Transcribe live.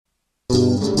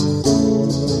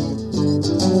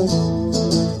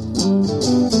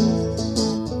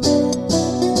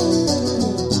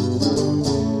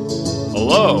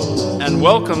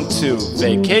welcome to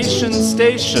Vacation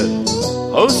Station,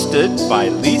 hosted by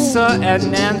Lisa and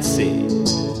Nancy,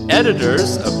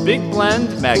 editors of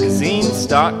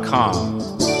BigBlendMagazines.com.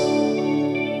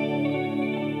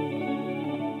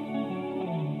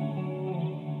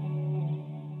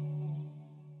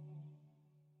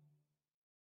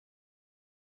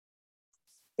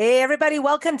 Hey everybody,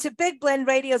 welcome to Big Blend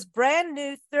Radio's brand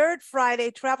new third Friday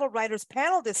Travel Writers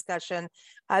Panel discussion.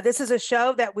 This is a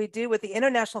show that we do with the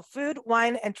International Food,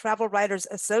 Wine, and Travel Writers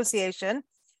Association.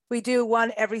 We do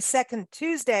one every second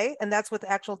Tuesday, and that's with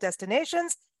actual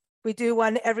destinations. We do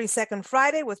one every second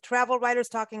Friday with travel writers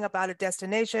talking about a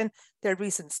destination, their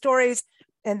recent stories.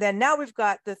 And then now we've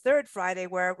got the third Friday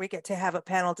where we get to have a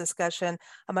panel discussion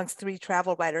amongst three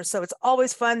travel writers. So it's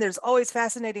always fun. There's always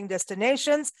fascinating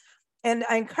destinations. And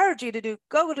I encourage you to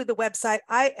go to the website,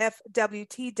 ifwtwa.org.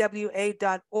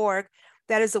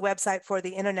 That is the website for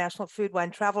the International Food, Wine,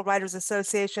 Travel Writers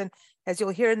Association. As you'll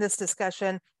hear in this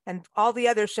discussion and all the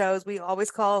other shows, we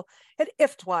always call it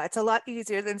IFTWA. It's a lot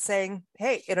easier than saying,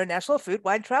 hey, International Food,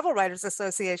 Wine, Travel Writers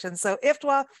Association. So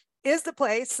IFTWA is the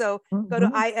place. So go to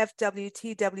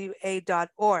ifwtwa.org.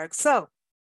 So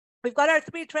we've got our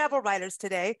three travel writers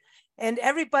today, and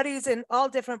everybody's in all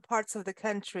different parts of the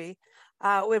country.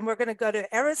 When we're going to go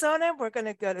to Arizona, we're going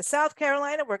to go to South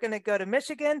Carolina, we're going to go to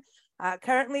Michigan.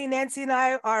 Currently, Nancy and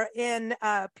I are in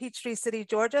Peachtree City,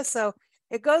 Georgia. So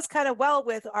it goes kind of well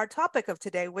with our topic of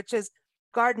today, which is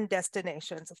garden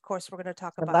destinations. Of course, we're going to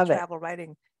talk about travel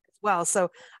writing as well. So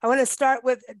I want to start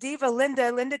with Diva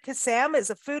Linda. Linda Kassam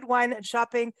is a food, wine, and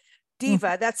shopping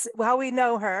diva. That's how we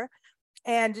know her.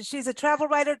 And she's a travel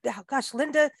writer. Oh, gosh,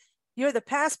 Linda, you're the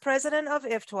past president of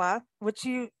IFTWA, which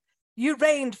you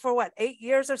reigned for what, 8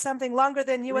 years or something, longer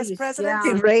than U.S. president?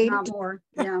 Yeah, reigned. not more.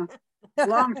 Yeah,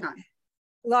 long time.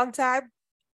 Long time.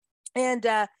 And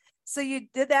so you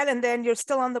did that, and then you're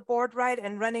still on the board, right?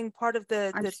 And running part of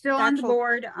the I'm still on the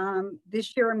board.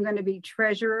 This year I'm going to be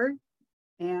treasurer,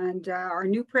 and our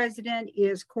new president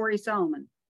is Corey Solomon.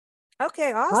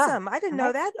 Okay, awesome. I didn't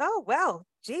know that. Oh, well,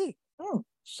 gee,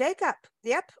 shake up.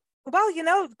 Yep. Well,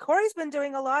 Corey's been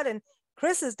doing a lot, and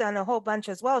Chris has done a whole bunch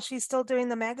as well. She's still doing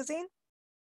the magazine?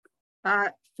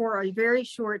 For a very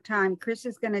short time. Chris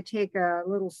is going to take a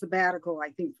little sabbatical, I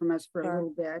think, from us for a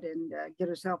little bit and get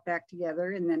herself back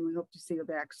together. And then we hope to see her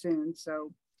back soon.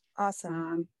 So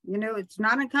awesome. It's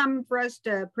not uncommon for us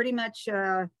to pretty much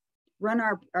run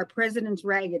our presidents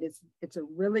ragged. It's a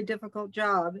really difficult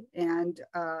job. And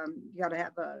you got to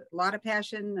have a lot of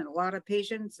passion and a lot of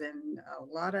patience and a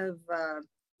lot of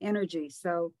energy.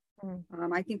 So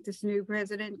I think this new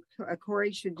president,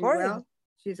 Corey, should do well.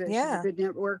 She's a good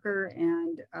networker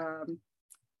and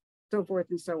so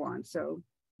forth and so on. So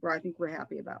I think we're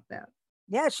happy about that.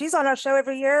 Yeah, she's on our show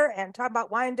every year and talk about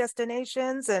wine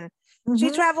destinations, and she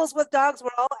travels with dogs.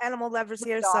 We're all animal lovers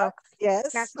here. So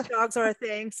yes, dogs are a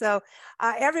thing. So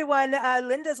everyone,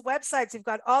 Linda's websites, you've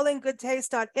got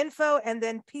allingoodtaste.info and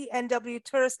then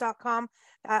pnwtourist.com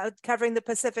covering the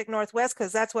Pacific Northwest,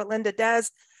 because that's what Linda does.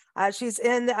 She's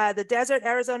in the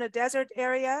Arizona desert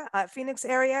area, Phoenix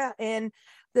area, in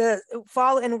the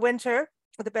fall and winter,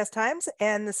 the best times.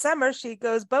 And the summer, she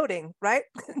goes boating, right?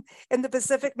 in the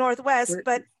Pacific Northwest,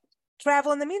 but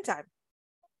travel in the meantime.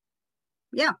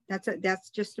 Yeah, that's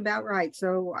just about right.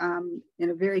 So in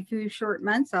a very few short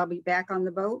months, I'll be back on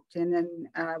the boat. And then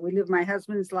we live my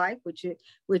husband's life, which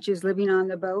is living on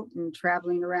the boat and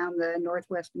traveling around the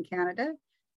Northwestern Canada.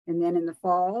 And then in the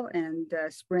fall and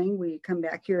spring, we come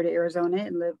back here to Arizona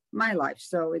and live my life.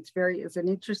 So it's an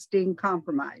interesting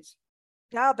compromise.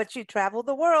 Yeah, but you traveled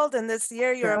the world, and this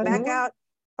year you're back out,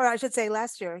 or I should say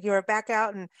last year, you were back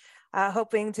out and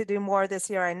hoping to do more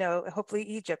this year. I know, hopefully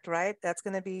Egypt, right? That's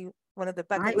going to be one of the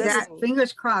bucket lists.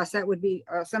 Fingers crossed, that would be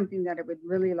something that I would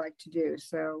really like to do.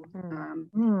 So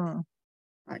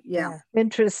yeah.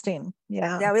 Interesting.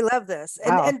 Yeah, we love this.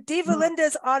 And Diva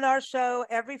Linda's on our show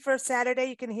every first Saturday.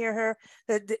 You can hear her,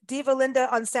 the Diva Linda,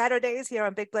 on Saturdays here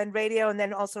on Big Blend Radio, and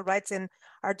then also writes in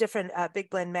our different Big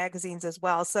Blend magazines as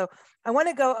well. So I want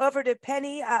to go over to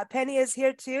Penny. Penny is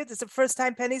here too. This is the first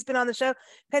time Penny's been on the show.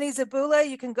 Penny Zabula.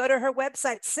 You can go to her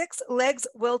website,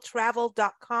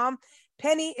 sixlegswilltravel.com.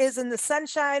 Penny is in the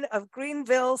sunshine of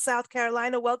Greenville, South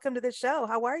Carolina. Welcome to the show.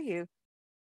 How are you?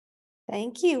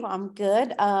 Thank you. I'm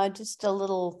good. Just a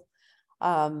little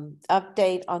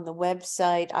update on the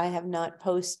website. I have not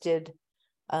posted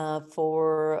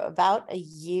for about a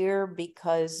year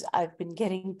because I've been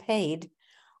getting paid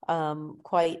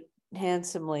quite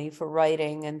handsomely for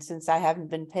writing. And since I haven't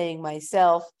been paying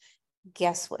myself,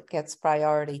 guess what gets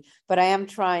priority? But I am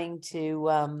trying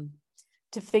to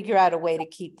figure out a way to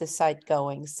keep the site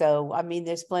going. So, I mean,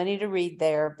 there's plenty to read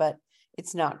there, but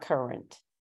it's not current.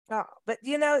 Oh, but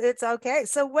it's okay.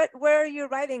 So where are you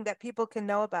writing that people can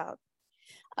know about?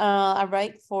 I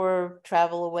write for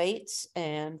Travel Awaits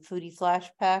and Foodie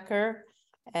Flashpacker,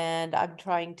 and I'm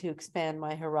trying to expand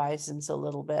my horizons a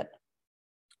little bit.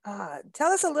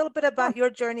 Tell us a little bit about your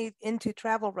journey into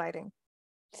travel writing.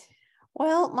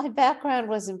 Well, my background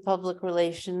was in public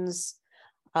relations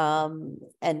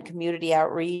and community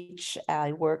outreach.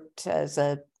 I worked as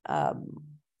a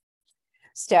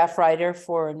staff writer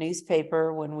for a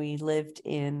newspaper when we lived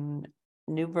in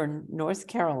New Bern, North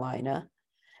Carolina.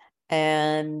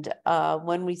 And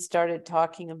when we started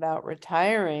talking about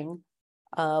retiring,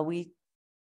 I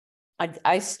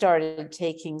started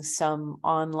taking some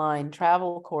online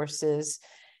travel courses,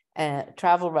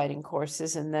 travel writing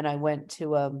courses, and then I went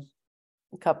to a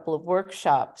couple of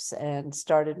workshops and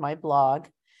started my blog,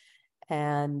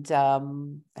 and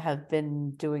have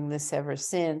been doing this ever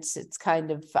since. It's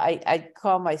kind of, I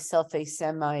call myself a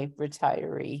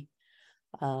semi-retiree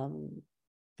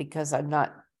because I'm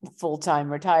not full-time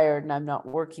retired and I'm not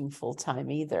working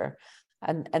full-time either.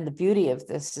 And the beauty of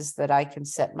this is that I can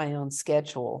set my own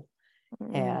schedule.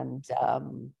 And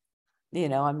I'm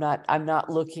not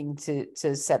looking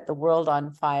to set the world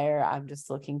on fire. I'm just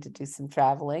looking to do some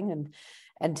traveling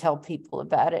and tell people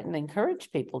about it and encourage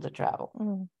people to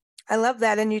travel. I love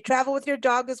that. And you travel with your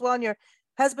dog as well, and your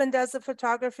husband does the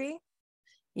photography?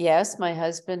 Yes, my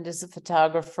husband is a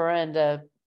photographer and a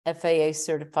FAA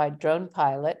certified drone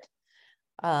pilot.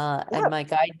 And my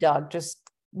guide dog just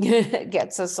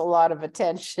gets us a lot of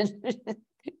attention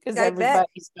because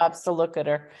everybody stops to look at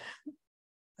her.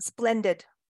 Splendid.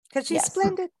 Because she's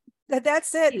splendid.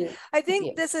 That's it. I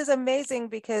think this is amazing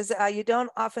because you don't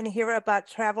often hear about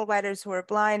travel writers who are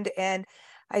blind. And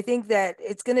I think that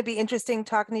it's going to be interesting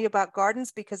talking to you about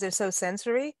gardens because they're so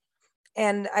sensory.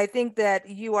 And I think that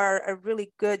you are a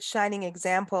really good shining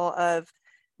example of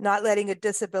not letting a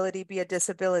disability be a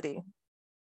disability,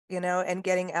 and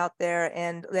getting out there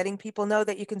and letting people know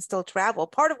that you can still travel.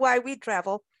 Part of why we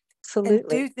travel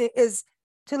is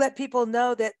to let people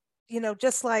know that,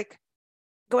 just like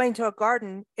going to a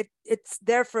garden, it's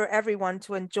there for everyone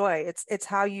to enjoy. It's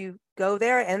how you go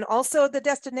there, and also the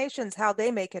destinations, how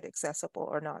they make it accessible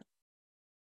or not.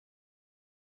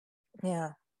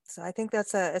 Yeah. So I think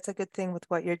it's a good thing with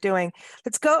what you're doing.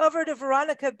 Let's go over to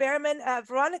Veronica Behrman.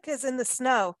 Veronica's in the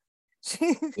snow.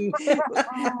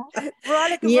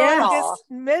 Veronica is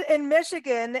in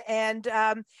Michigan, and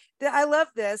I love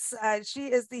this.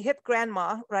 She is the hip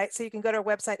grandma, right? So you can go to her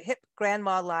website,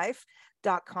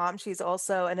 hipgrandmalife.com. She's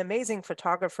also an amazing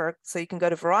photographer. So you can go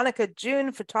to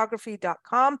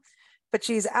veronicajunphotography.com. But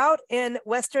she's out in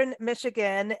Western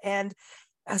Michigan. And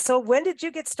so when did you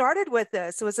get started with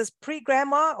this? Was this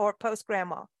pre-grandma or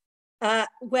post-grandma?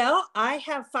 Well, I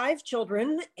have 5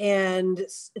 children, and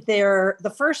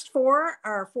the first 4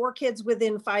 are 4 kids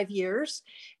within 5 years.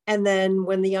 And then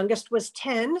when the youngest was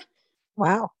 10,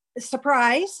 wow,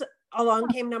 surprise, along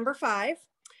came number 5.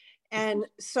 And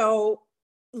so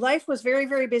life was very,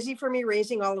 very busy for me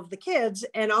raising all of the kids.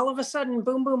 And all of a sudden,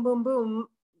 boom, boom, boom, boom,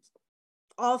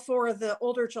 all 4 of the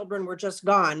older children were just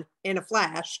gone in a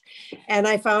flash. And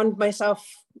I found myself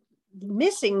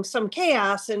missing some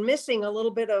chaos and missing a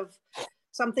little bit of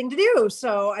something to do.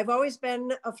 So I've always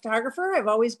been a photographer. I've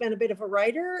always been a bit of a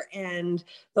writer, and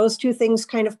those 2 things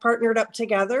kind of partnered up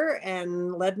together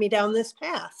and led me down this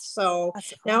path. So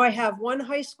now I have 1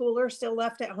 high schooler still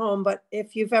left at home, but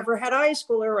if you've ever had a high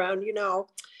schooler around,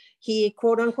 he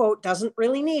quote unquote doesn't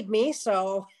really need me.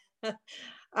 So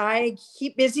I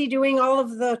keep busy doing all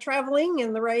of the traveling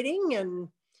and the writing and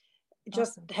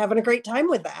just having a great time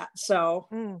with that. So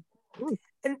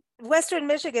in Western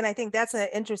Michigan, I think that's an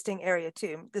interesting area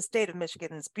too. The state of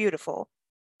Michigan is beautiful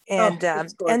and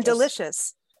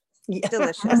delicious. Yeah.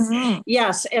 Delicious.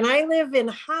 Yes. And I live in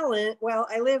Holland. Well,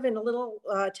 I live in a little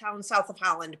town south of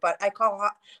Holland, but I call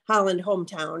Holland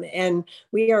hometown. And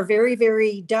we are very,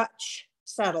 very Dutch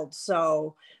settled.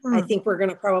 So I think we're going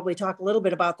to probably talk a little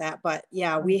bit about that. But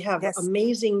yeah, we have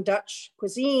amazing Dutch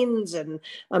cuisines and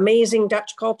amazing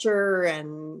Dutch culture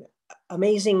and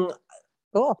amazing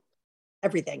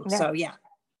everything. Yeah. So yeah.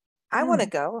 I want to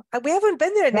go. We haven't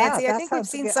been there, Nancy. I think we've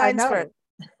seen signs for it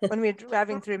when we're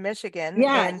driving through Michigan.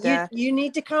 Yeah, and you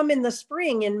need to come in the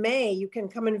spring. In May, you can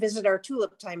come and visit our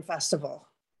Tulip Time Festival.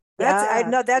 I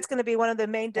know that's going to be one of the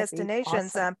main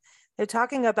destinations. Awesome. They're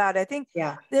talking about. I think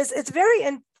it's very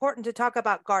important to talk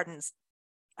about gardens.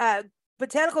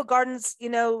 Botanical gardens,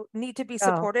 need to be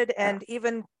supported, and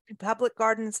even public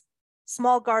gardens,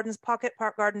 small gardens, pocket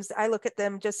park gardens. I look at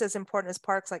them just as important as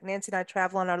parks. Like Nancy and I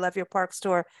travel on our Love Your Parks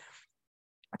tour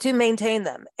to maintain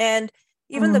them. And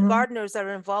Even the gardeners that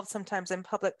are involved sometimes in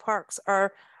public parks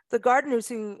are the gardeners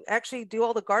who actually do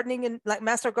all the gardening, and like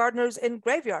master gardeners in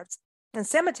graveyards and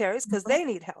cemeteries, because they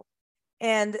need help.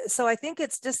 And so I think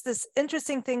it's just this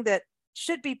interesting thing that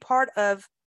should be part of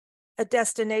a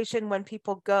destination when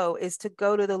people go, is to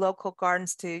go to the local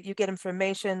gardens. You get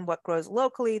information what grows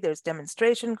locally. There's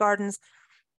demonstration gardens,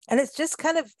 and it's just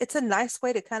it's a nice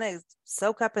way to kind of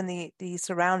soak up in the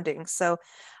surroundings. So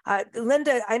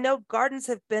Linda, I know gardens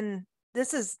have been,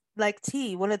 this is like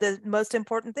tea, one of the most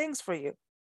important things for you.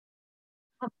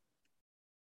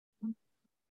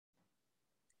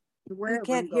 Wherever We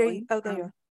can't I'm hear going, you. Oh, there you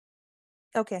are.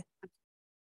 Okay.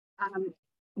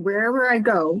 Wherever I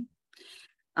go,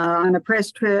 on a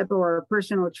press trip or a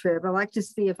personal trip, I like to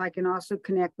see if I can also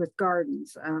connect with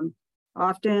gardens.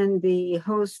 Often the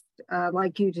hosts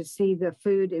like you to see the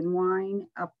food and wine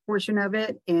portion of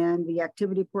it and the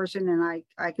activity portion, and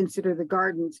I consider the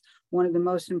gardens one of the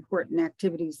most important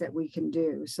activities that we can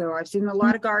do. So I've seen a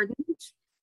lot of gardens,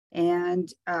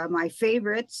 and my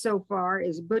favorite so far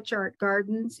is Butchart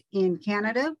Gardens in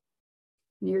Canada,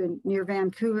 near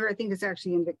Vancouver. I think it's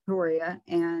actually in Victoria,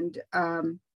 and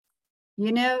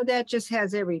that just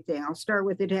has everything. I'll start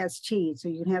with, it has tea, so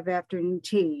you can have afternoon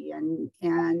tea,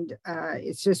 and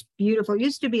it's just beautiful. It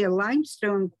used to be a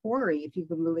limestone quarry, if you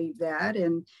can believe that.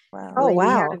 And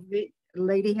wow.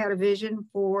 Lady had a vision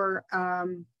for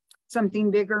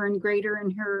something bigger and greater in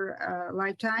her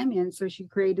lifetime, and so she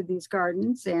created these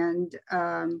gardens, and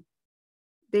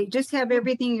they just have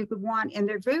everything you could want, and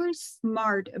they're very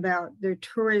smart about their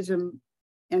tourism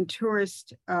and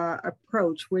tourist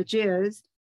approach, which is,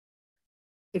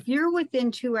 if you're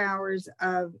within 2 hours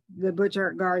of the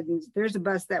Butchart Gardens, there's a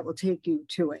bus that will take you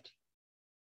to it.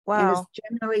 Wow. And it's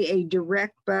generally a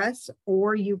direct bus,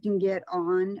 or you can get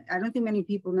on. I don't think many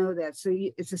people know that. So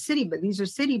it's a city, but these are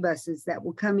city buses that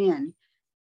will come in.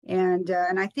 And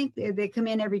I think they come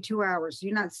in every 2 hours. So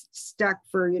you're not stuck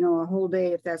for, a whole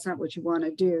day if that's not what you want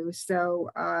to do. So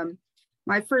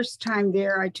my first time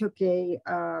there, I took a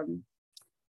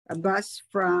bus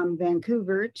from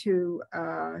Vancouver to,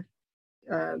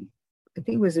 I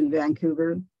think it was in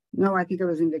Vancouver. No, I think it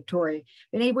was in Victoria.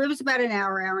 But anyway, it was about an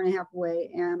hour and a half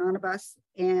away, and on a bus.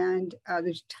 And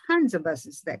there's tons of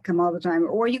buses that come all the time.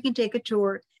 Or you can take a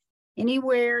tour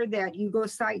anywhere that you go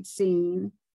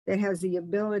sightseeing that has the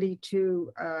ability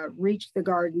to reach the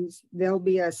gardens. There'll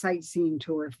be a sightseeing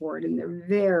tour for it, and they're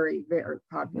very, very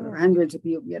popular. Hundreds of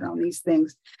people get on these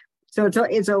things. So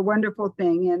it's a wonderful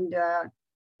thing. And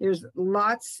there's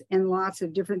lots and lots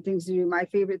of different things to do. My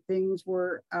favorite things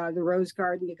were the rose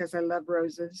garden, because I love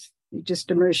roses. You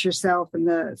just immerse yourself in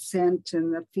the scent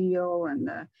and the feel and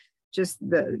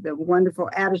the wonderful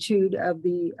attitude of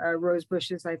the rose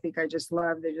bushes. I think I just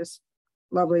love. They're just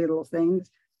lovely little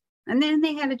things. And then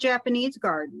they had a Japanese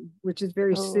garden, which is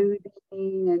very soothing.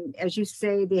 And as you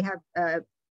say, they have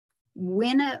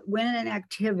when an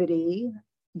activity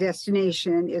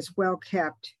destination is well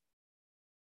kept,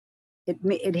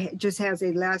 it just has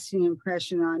a lasting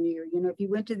impression on you. If you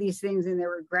went to these things and there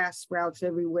were grass sprouts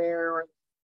everywhere, or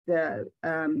the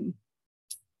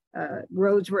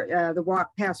roads were, the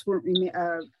walk paths weren't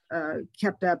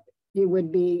kept up, it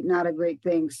would be not a great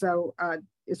thing. So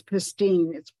it's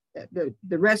pristine. It's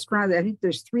the restaurant. I think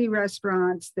there's 3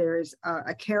 restaurants. There's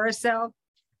a carousel,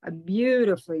 a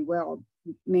beautifully well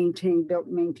maintained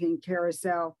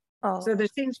carousel. So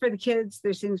there's things for the kids,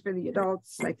 there's things for the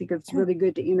adults. I think it's really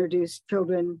good to introduce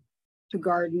children to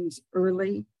gardens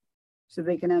early, so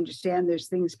they can understand there's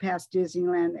things past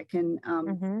Disneyland that can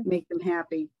make them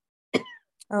happy.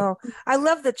 Oh, I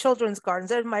love the children's gardens.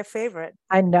 They're my favorite.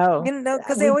 I know.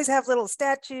 Because they always have little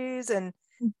statues and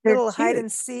little hide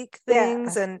and seek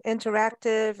things and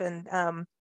interactive, and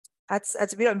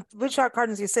that's beautiful. Butchart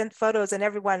Gardens, you sent photos, and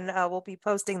everyone will be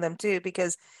posting them too,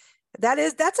 because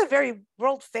that's a very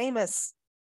world famous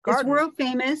garden. It's world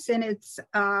famous, and it's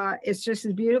just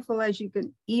as beautiful as you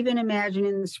can even imagine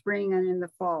in the spring and in the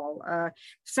fall.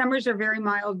 Summers are very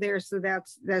mild there, so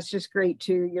that's just great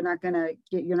too. You're not going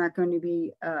to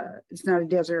be it's not a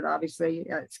desert, obviously.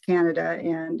 It's Canada,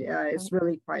 and it's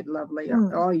really quite lovely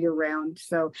all year round.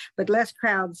 So, but less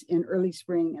crowds in early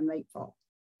spring and late fall,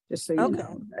 just so you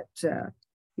know.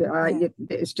 But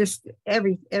it's just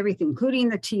everything, including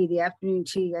the tea, the afternoon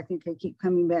tea. I think I keep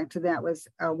coming back to that, was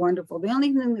wonderful. The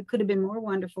only thing that could have been more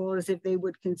wonderful is if they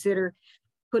would consider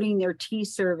putting their tea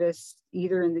service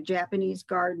either in the Japanese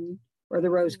garden or the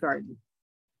rose garden.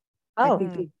 I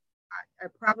think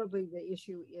probably the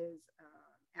issue is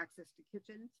access to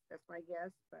kitchens. That's my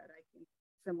guess, but I think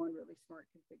someone really smart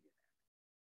can figure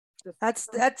that out. That's,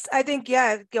 I think,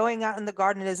 yeah, going out in the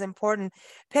garden is important.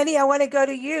 Penny, I want to go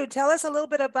to you. Tell us a little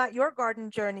bit about your garden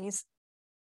journeys.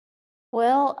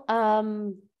 Well,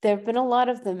 there have been a lot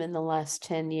of them in the last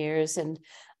 10 years, and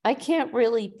I can't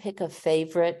really pick a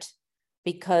favorite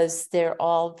because they're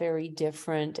all very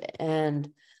different. And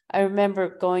I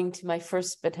remember going to my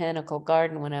first botanical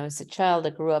garden when I was a child.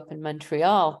 I grew up in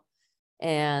Montreal,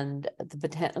 and the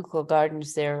botanical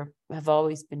gardens there have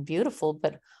always been beautiful,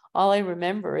 but all I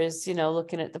remember is,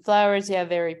 looking at the flowers, yeah,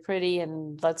 very pretty,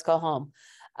 and let's go home.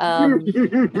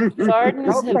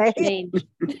 Gardens have changed.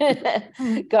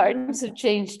 Gardens have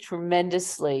changed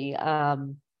tremendously.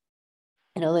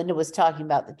 Linda was talking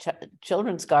about the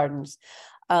children's gardens,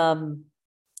 and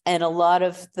a lot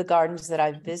of the gardens that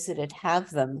I've visited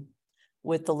have them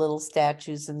with the little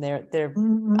statues, and they're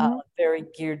very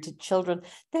geared to children.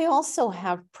 They also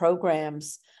have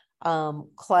programs,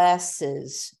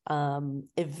 classes,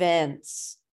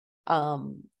 events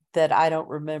that I don't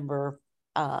remember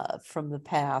from the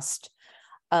past.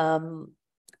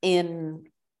 In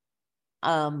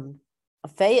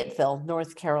Fayetteville,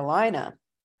 North Carolina,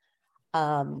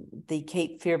 the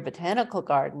Cape Fear Botanical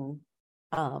Garden,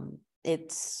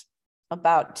 it's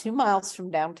about 2 miles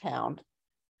from downtown.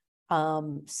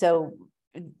 So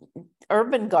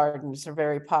urban gardens are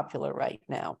very popular right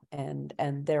now, and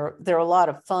they're a lot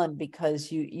of fun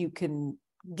because you can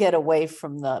get away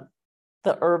from the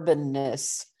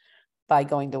urbanness by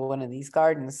going to one of these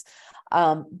gardens.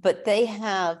 But they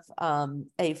have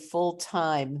a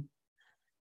full-time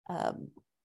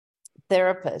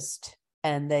therapist,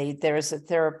 and there's a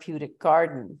therapeutic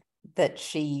garden that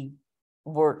she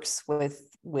works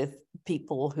with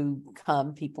people who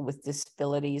come, people with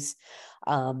disabilities.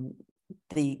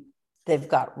 They've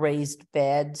got raised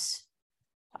beds,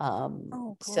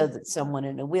 Cool. so that someone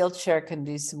in a wheelchair can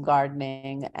do some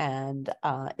gardening, and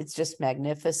it's just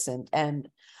magnificent. And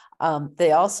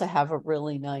they also have a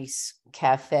really nice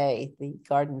cafe, the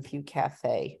Garden View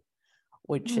Cafe,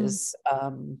 which is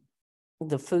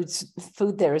the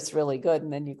food there is really good,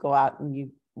 and then you go out and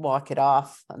you walk it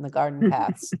off on the garden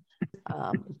paths.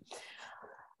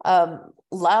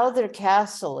 Lowther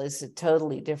Castle is a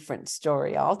totally different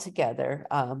story altogether.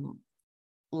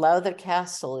 Lowther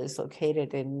Castle is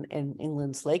located in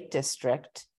England's Lake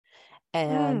District,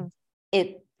 and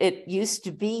it used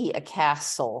to be a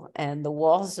castle, and the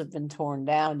walls have been torn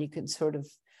down. You can sort of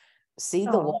see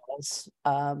the walls,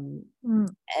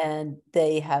 and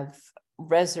they have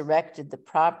resurrected the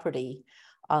property.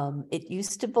 It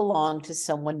used to belong to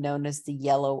someone known as the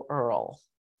Yellow Earl,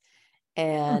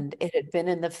 and it had been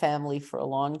in the family for a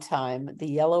long time. The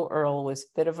Yellow Earl was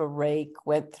a bit of a rake,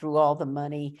 went through all the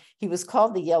money. He was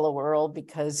called the Yellow Earl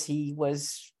because he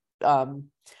was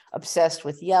obsessed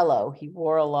with yellow. He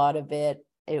wore a lot of it.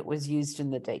 It was used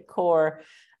in the decor.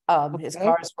 His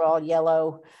cars were all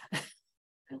yellow.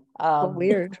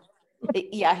 Weird.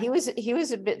 Yeah, he was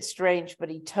a bit strange, but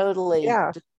he totally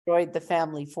destroyed the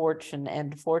family fortune.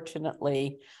 And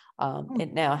fortunately,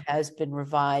 it now has been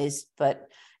revised, but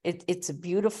it's a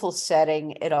beautiful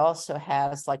setting. It also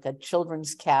has like a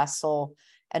children's castle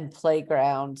and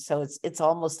playground, so it's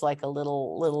almost like a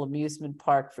little amusement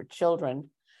park for children.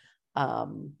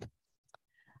 And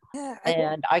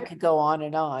I could go on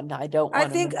and on. I don't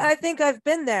want to. I think I've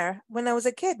been there when I was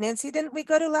a kid. Nancy, didn't we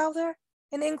go to Lowther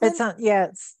in England?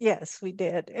 Yes, we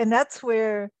did. And that's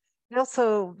where we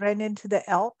also ran into the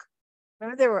elk.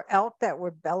 Remember there were elk that were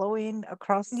bellowing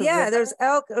across the river? There's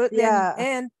elk.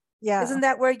 Yeah. Isn't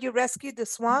that where you rescued the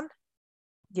swan?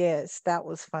 Yes, that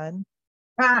was fun.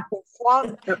 Ah, The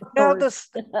swan,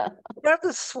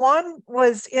 the swan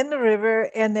was in the river,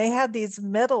 and they had these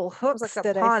metal hooks like a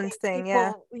that pond I think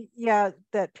thing,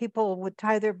 that people would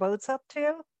tie their boats up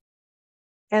to.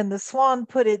 And the swan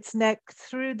put its neck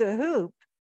through the hoop,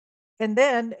 and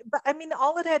then, but I mean,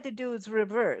 all it had to do was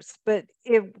reverse, but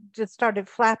it just started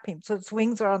flapping. So its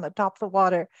wings are on the top of the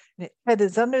water, and its head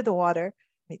is under the water.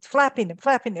 And it's flapping and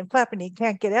flapping and flapping. He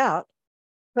can't get out.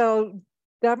 So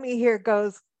Dummy here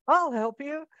goes, "I'll help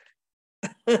you."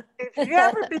 Have you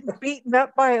ever been beaten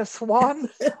up by a swan?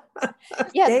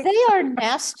 Yeah, they are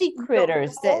nasty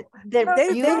critters. They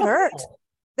hurt.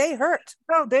 They hurt.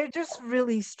 No, they're just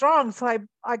really strong. So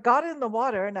I got in the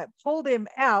water and I pulled him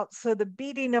out. So the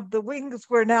beating of the wings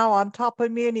were now on top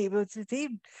of me, and he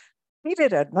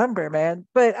did a number, man.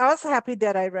 But I was happy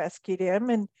that I rescued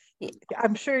him, and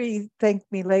I'm sure he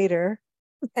thanked me later.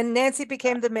 And Nancy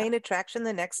became the main attraction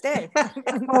the next day.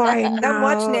 Oh, I know. Come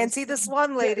watch Nancy the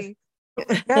Swan Lady.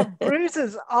 Got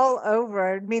bruises all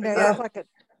over. I mean, it's like a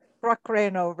truck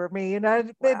ran over me,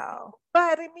 Wow.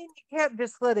 But I mean, you can't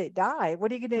just let it die.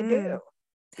 What are you going to do?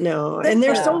 No, and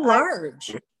they're so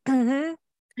large. Mhm.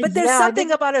 But there's Yeah, I something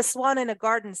think about a swan in a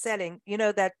garden setting,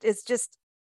 that it's just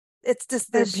they're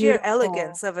the sheer beautiful.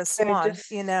 elegance of a They're swan, just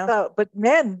so, but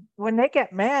men, when they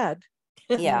get mad,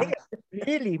 they Yeah, get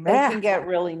really they can mad. get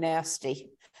really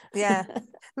nasty. Yeah.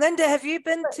 Linda, have you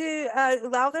been to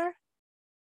Lowther?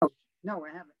 No, I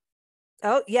haven't.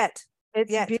 Oh, yet.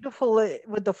 It's Yet. beautiful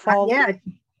with the fall. Yeah, it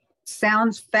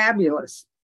sounds fabulous.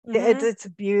 It's Mhm. it's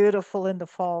beautiful in the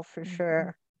fall for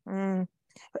sure. Mm.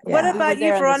 What Yeah, we were about you,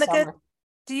 there in the Veronica? summer.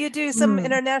 Do you do some Mm.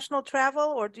 international travel,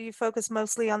 or do you focus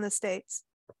mostly on the States?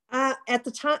 At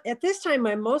this time,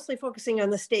 I'm mostly focusing on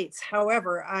the States.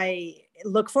 However, I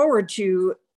look forward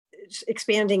to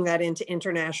expanding that into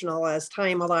international as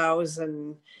time allows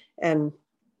and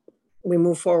we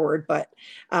move forward. But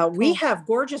we Cool. have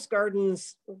gorgeous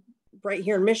gardens right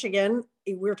here in Michigan.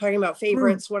 We were talking about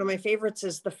favorites. One of my favorites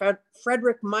is the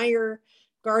Frederick Meyer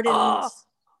Gardens Oh,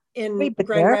 in We've been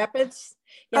Grand there. Rapids.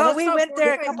 Yeah, oh, that's we about went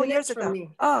there a 45 couple years minutes from ago. me.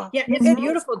 Oh, Yeah, it's it Mhm. is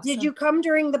beautiful. Did awesome. you come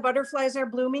during the Butterflies Are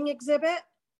Blooming exhibit?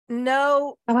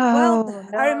 No, Oh well,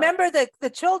 I no. remember the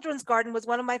children's garden was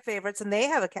one of my favorites, and they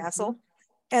have a castle.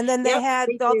 And then they Yep, had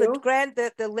they all do.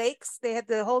 the lakes. They had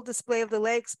the whole display of the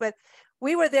lakes, but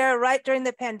we were there right during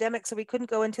the pandemic, so we couldn't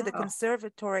go into the Oh,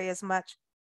 conservatory as much.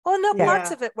 Well, no, Yeah. parts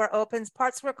yeah. of it were open,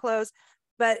 parts were closed,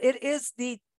 but it is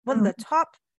one of the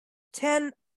top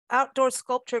 10 outdoor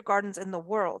sculpture gardens in the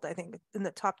world, I think, in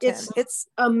the top 10. It's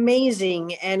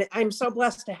amazing. And I'm so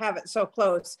blessed to have it so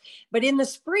close. But in the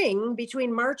spring,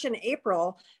 between March and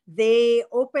April, they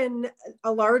open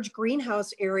a large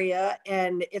greenhouse area,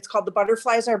 and it's called the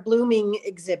Butterflies Are Blooming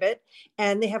exhibit.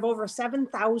 And they have over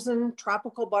 7,000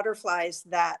 tropical butterflies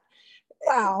that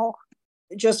Wow.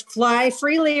 just fly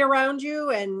freely around you,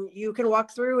 and you can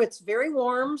walk through. It's very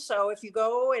warm. So if you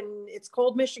go and it's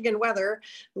cold Michigan weather,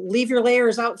 leave your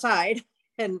layers outside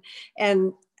and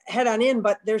head on in.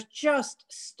 But there's just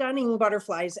stunning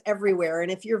butterflies everywhere.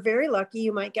 And if you're very lucky,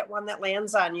 you might get one that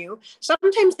lands on you.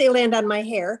 Sometimes they land on my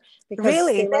hair because they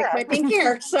Really? like my pink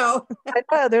hair. So I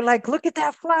know. They're like, look at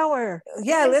that flower.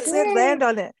 Yeah, let's land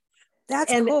on it. That's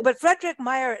And cool. But Frederick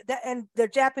Meyer and the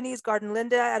Japanese garden,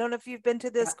 Linda, I don't know if you've been to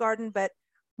this garden, but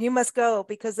you must go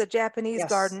because the Japanese yes,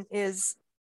 garden is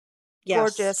yes.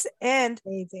 gorgeous.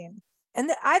 Amazing.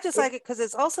 And I just like it because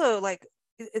it's also like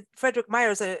Frederick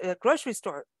Meyer is a grocery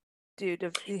store dude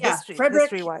of Yeah,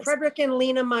 history wise. Frederick and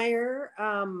Lena Meyer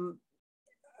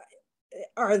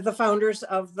are the founders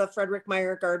of the Frederick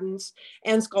Meyer Gardens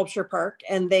and Sculpture Park,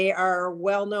 and they are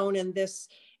well known in this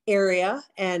area.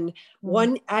 And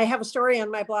I have a story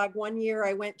on my blog. One year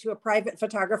I went to a private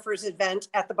photographer's event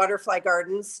at the Butterfly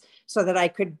Gardens so that I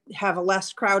could have a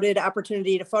less crowded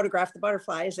opportunity to photograph the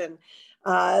butterflies. And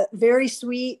very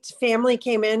sweet family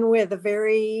came in with a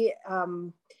very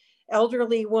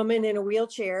elderly woman in a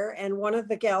wheelchair, and one of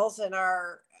the gals in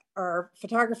our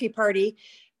photography party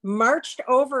marched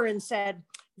over and said,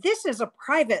 "This is a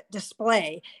private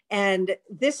display and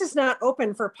this is not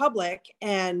open for public."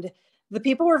 And the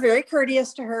people were very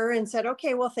courteous to her and said,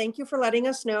 "Okay, well, thank you for letting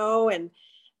us know."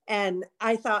 And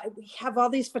I thought, we have all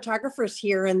these photographers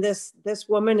here, and this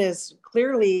woman is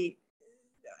clearly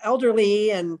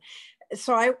elderly. And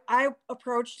so I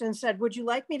approached and said, "Would you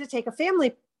like me to take a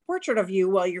family portrait of you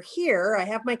while you're here? I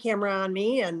have my camera on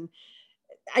me." And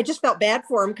I just felt bad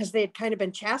for them because they had kind of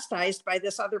been chastised by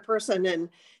this other person. And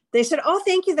they said, "Oh,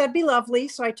 thank you. That'd be lovely."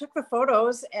 So I took the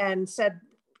photos and said,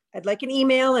 "I'd like an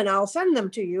email and I'll send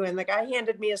them to you." And the guy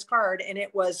handed me his card, and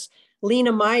it was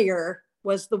Lena Meyer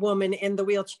was the woman in the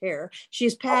wheelchair.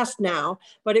 She's passed now,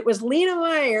 but it was Lena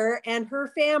Meyer and her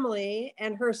family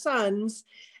and her sons.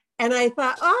 And I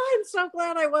thought, oh, I'm so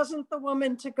glad I wasn't the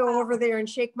woman to go over there and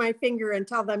shake my finger and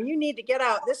tell them, "You need to get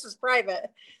out. This is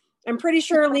private." I'm pretty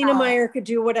sure Lena Meyer could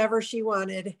do whatever she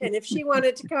wanted. And if she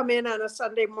wanted to come in on a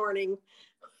Sunday morning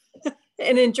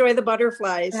and enjoy the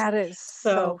butterflies. That is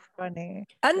so funny.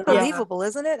 Unbelievable,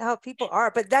 isn't it? How people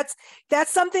are. But that's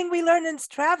something we learn in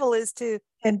travel is to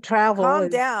And travel calm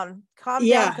is down. Calm down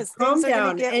Yeah, because calm things are going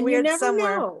down. to get And you weird never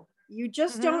somewhere. know. You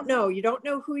just don't know. You don't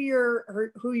know who you're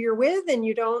with, and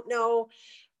you don't know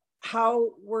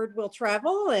how word will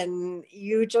travel. And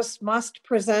you just must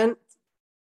present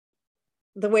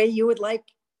the way you would like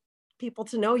people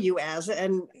to know you as.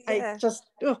 And Yeah.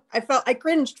 I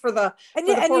cringed for the And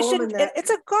for the poor you woman shouldn't. It's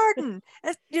a garden.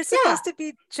 You're supposed to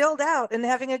be chilled out and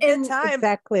having a good And time.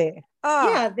 exactly.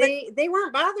 Yeah, they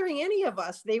weren't bothering any of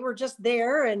us. They were just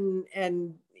there, and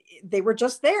they were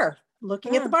just there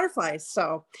looking at the butterflies.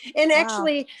 So, and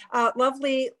actually,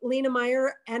 lovely Lena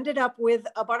Meyer ended up with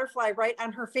a butterfly right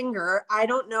on her finger. I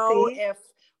don't know See? if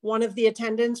one of the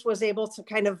attendants was able to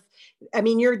kind of, I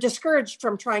mean, you're discouraged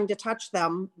from trying to touch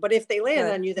them, but if they land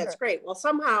Good. on you, that's great. Well,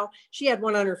 somehow she had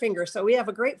one on her finger. So we have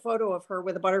a great photo of her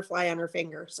with a butterfly on her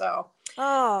finger. So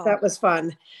Oh, that was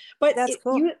fun. But that's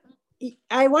cool.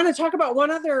 I want to talk about one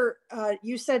other,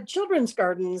 you said children's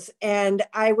gardens, and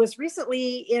I was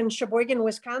recently in Sheboygan,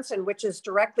 Wisconsin, which is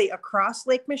directly across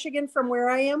Lake Michigan from where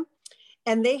I am.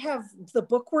 And they have the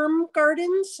bookworm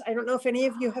gardens. I don't know if any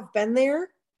of you have been there.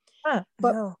 Huh.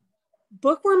 But No.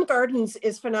 Bookworm Gardens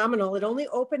is phenomenal. It only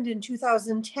opened in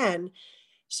 2010,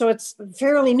 so it's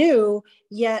fairly new,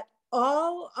 yet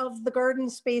all of the garden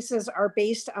spaces are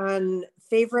based on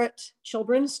favorite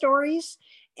children's stories.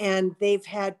 And they've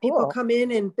had people Cool. come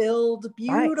in and build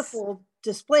Nice. beautiful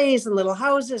displays and little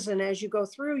houses. And as you go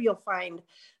through, you'll find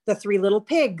the Three Little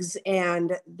Pigs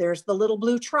and there's the Little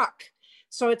Blue Truck.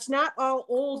 So it's not all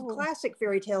old Cool. classic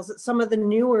fairy tales. It's some of the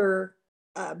newer,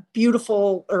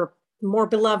 beautiful or more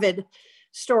beloved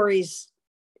stories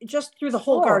just through the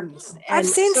whole Cool. gardens. I've And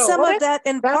seen so, some Well, of that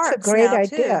in That's a parks great now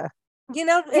idea. too. You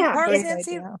know, in Yeah, parks, Great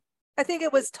Nancy, idea. I think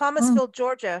it was Thomasville,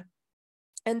 Georgia,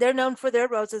 and they're known for their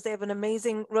roses. They have an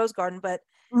amazing rose garden, but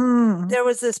Mm. there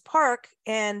was this park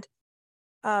and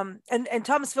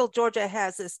Thomasville, Georgia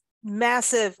has this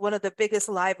massive, one of the biggest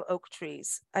live oak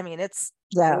trees. I mean, it's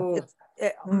Yeah. oh,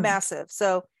 massive.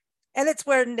 So, and it's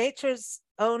where nature's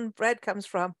own bread comes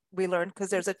from. We learned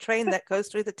because there's a train that goes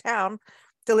through the town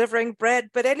delivering bread.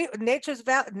 But nature's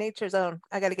own.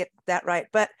 I got to get that right.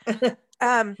 But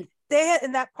they had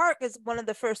in that park is one of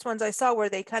the first ones I saw where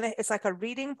they it's like a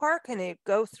reading park and they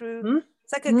go through.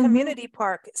 It's like a community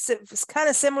park. So it's kind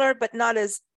of similar, but not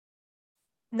as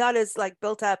like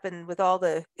built up and with all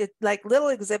like little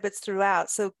exhibits throughout.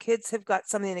 So kids have got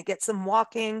something to get some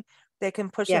walking. They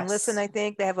can push and listen. I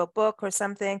think they have a book or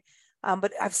something.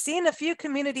 But I've seen a few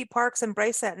community parks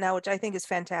embrace that now, which I think is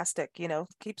fantastic. You know,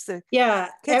 keeps the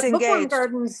kids at Bookworm engaged.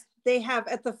 Gardens, they have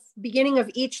at the beginning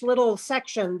of each little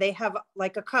section, they have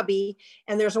like a cubby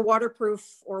and there's a waterproof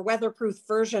or weatherproof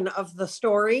version of the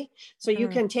story. So you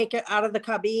can take it out of the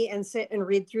cubby and sit and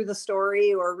read through the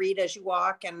story or read as you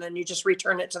walk, and then you just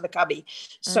return it to the cubby.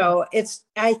 So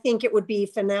I think it would be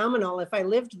phenomenal if I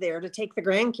lived there to take the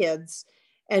grandkids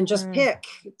and just pick,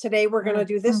 today we're going to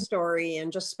do this story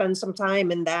and just spend some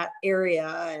time in that area.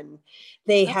 And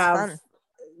they have fun.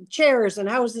 Chairs and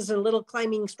houses and little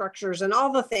climbing structures and all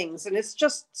the things. And it's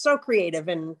just so creative.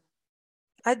 And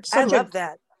I love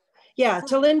that. Yeah.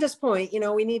 To Linda's point, you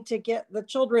know, we need to get the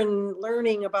children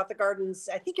learning about the gardens.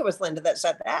 I think it was Linda that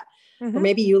said that, or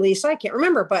maybe you, Lisa, I can't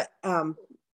remember, but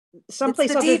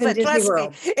someplace other than Disney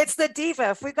World. It's the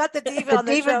diva. If we got the diva on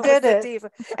the show, it's the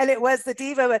diva. And it was the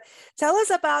diva. But tell us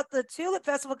about the Tulip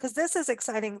Festival, because this is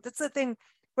exciting. That's the thing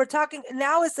we're talking.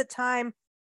 Now is the time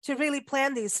to really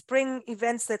plan these spring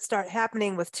events that start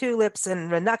happening with tulips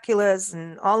and ranunculus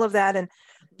and all of that. And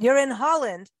you're in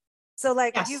Holland. So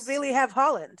like you really have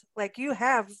Holland. Like you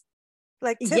have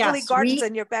like Tivoli Gardens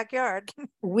in your backyard.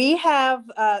 We have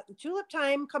Tulip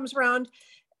Time comes around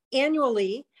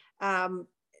annually.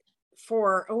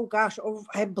 For,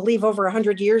 I believe over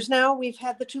 100 years now, we've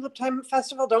had the Tulip Time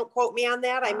Festival. Don't quote me on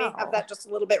that. I may have that just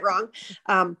a little bit wrong.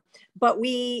 But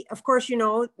we, of course, you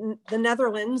know, the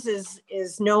Netherlands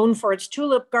is known for its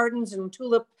tulip gardens and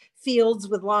tulip fields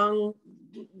with long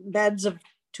beds of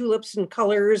tulips and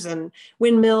colors and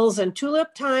windmills. And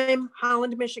Tulip Time,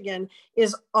 Holland, Michigan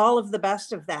is all of the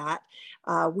best of that.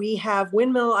 We have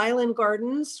Windmill Island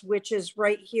Gardens, which is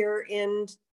right here in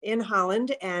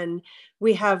Holland, and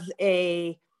we have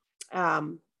a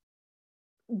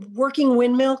working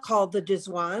windmill called the De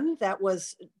Zwaan that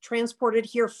was transported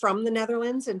here from the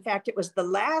Netherlands. In fact, it was the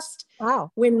last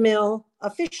windmill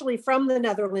officially from the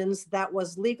Netherlands that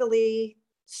was legally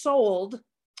sold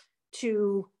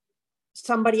to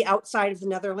somebody outside of the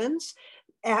Netherlands.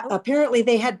 Apparently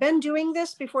they had been doing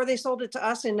this before they sold it to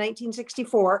us in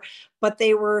 1964, but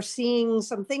they were seeing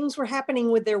some things were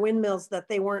happening with their windmills that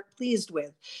they weren't pleased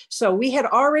with. So we had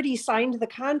already signed the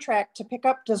contract to pick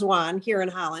up De Zwaan here in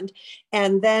Holland.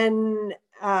 And then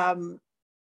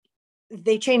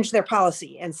they changed their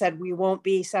policy and said, we won't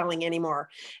be selling anymore.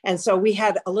 And so we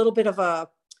had a little bit of a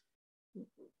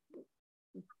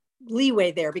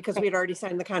leeway there because we had already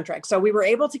signed the contract. So we were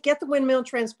able to get the windmill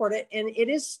transported, and it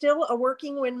is still a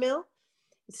working windmill.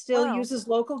 It still uses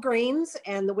local grains,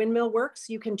 and the windmill works.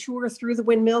 You can tour through the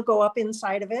windmill, go up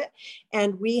inside of it.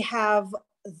 And we have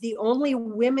the only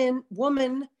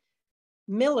woman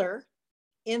miller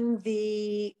in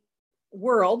the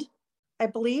world. I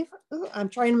believe. Ooh, I'm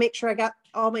trying to make sure I got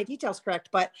all my details correct,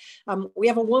 but we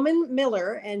have a woman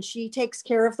miller, and she takes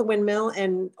care of the windmill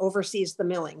and oversees the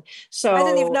milling. So I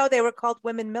didn't even know they were called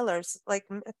women millers. Like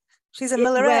she's a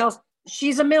millerette. Well,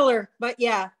 she's a miller, but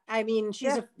yeah, I mean,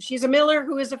 she's a miller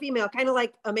who is a female, kind of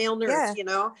like a male nurse, you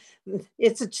know.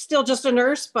 It's still just a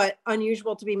nurse, but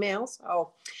unusual to be male.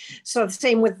 So the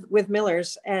same with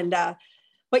millers. And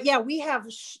but yeah, we have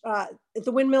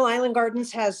the Windmill Island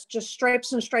Gardens has just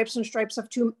stripes and stripes and stripes of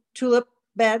tulip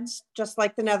beds, just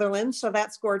like the Netherlands. So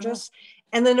that's gorgeous.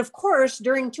 And then, of course,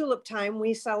 during tulip time,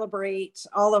 we celebrate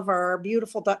all of our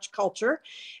beautiful Dutch culture.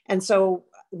 And so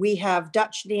we have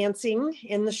Dutch dancing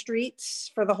in the streets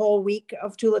for the whole week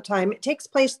of tulip time. It takes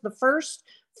place the first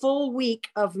full week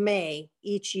of May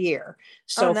each year.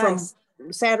 So from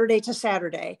Saturday to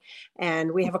Saturday.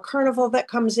 And we have a carnival that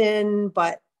comes in,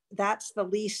 but that's the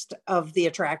least of the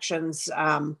attractions.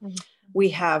 We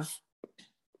have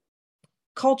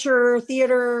culture,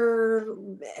 theater,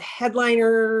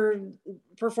 headliner,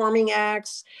 performing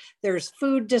acts. There's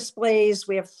food displays.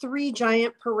 We have 3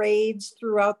 giant parades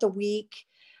throughout the week.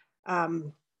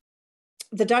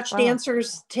 The Dutch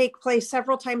dancers take place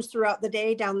several times throughout the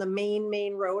day down the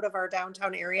main road of our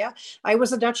downtown area. I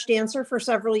was a Dutch dancer for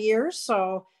several years,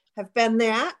 so have been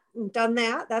that and done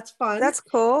that. That's fun. That's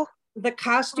cool. The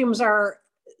costumes are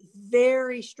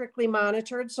very strictly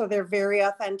monitored, so they're very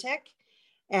authentic.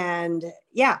 And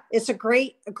yeah, it's a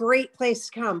great place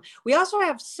to come. We also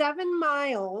have 7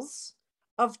 miles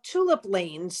of tulip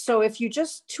lanes. So if you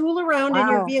just tool around in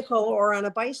your vehicle or on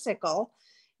a bicycle,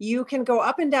 you can go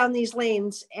up and down these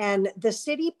lanes, and the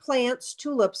city plants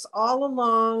tulips all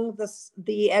along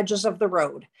the edges of the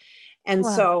road. And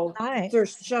so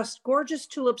there's just gorgeous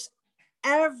tulips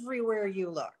everywhere you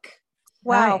look.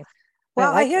 Wow. Nice.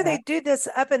 Well, I hear they do this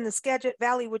up in the Skagit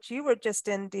Valley, which you were just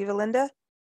in, Diva Linda.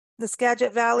 The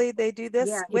Skagit Valley, they do this.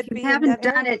 Yeah, if you haven't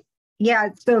done it,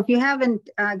 so if you haven't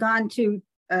gone to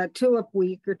Tulip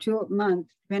Week or Tulip Month,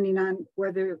 depending on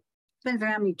depends on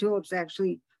how many tulips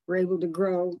actually were able to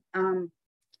grow.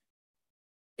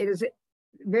 It is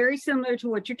very similar to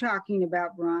what you're talking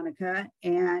about, Veronica,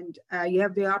 and you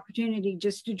have the opportunity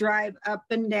just to drive up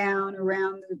and down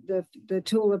around the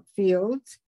tulip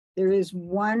fields. There is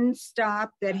one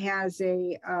stop that has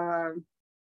a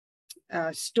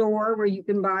store where you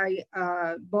can buy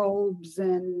bulbs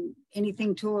and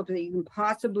anything tulip that you can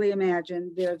possibly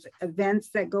imagine. There's events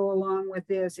that go along with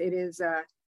this. It is a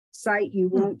site you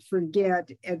won't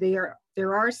forget.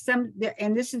 There are some,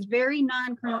 and this is very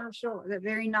non-commercial, a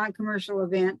very non-commercial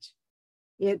event.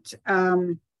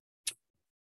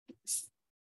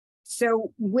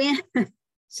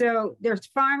 So there's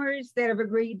farmers that have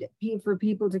agreed for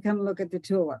people to come look at the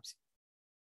tulips,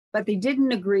 but they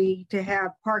didn't agree to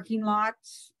have parking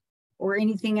lots or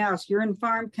anything else. You're in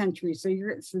farm country, so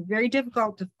it's very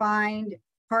difficult to find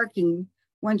parking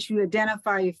once you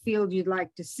identify a field you'd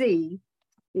like to see.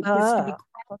 It gets to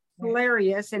be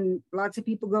hilarious, and lots of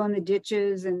people go in the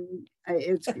ditches, and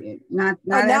it's not.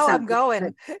 Now I'm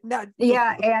going.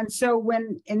 Yeah, and so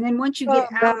then once you get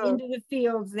out into the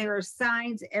fields, there are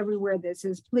signs everywhere that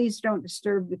says, "Please don't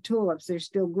disturb the tulips; they're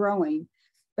still growing."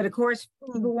 But of course,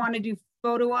 people want to do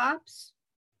photo ops,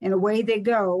 and away they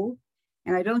go.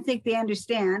 And I don't think they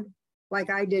understand, like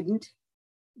I didn't,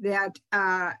 that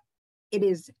it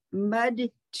is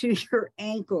mud to your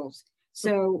ankles.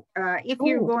 So if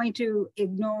you're going to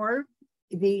ignore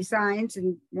the signs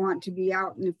and want to be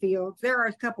out in the fields, there are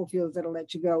a couple fields that'll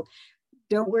let you go.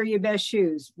 Don't wear your best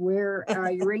shoes. Wear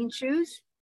your rain shoes,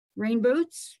 rain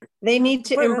boots. They need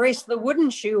to embrace the wooden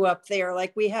shoe up there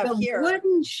like we have here.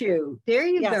 Wooden shoe. There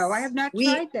you go. I have not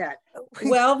tried that.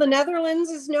 Well, the Netherlands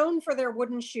is known for their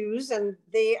wooden shoes, and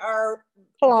they are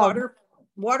water.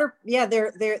 Yeah,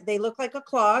 they look like a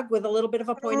clog with a little bit of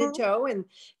a pointed toe, and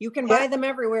you can buy them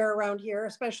everywhere around here,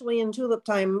 especially in tulip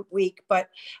time week. But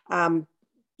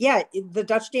yeah, the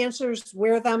Dutch dancers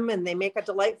wear them, and they make a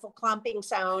delightful clomping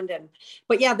sound.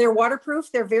 But yeah, they're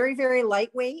waterproof. They're very, very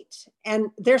lightweight, and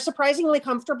they're surprisingly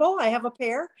comfortable. I have a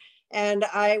pair, and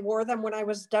I wore them when I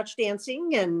was Dutch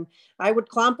dancing, and I would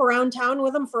clomp around town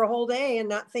with them for a whole day and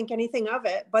not think anything of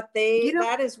it. But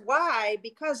that is why,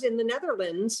 because in the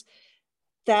Netherlands,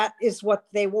 that is what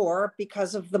they wore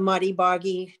because of the muddy,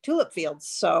 boggy tulip fields.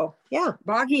 So yeah.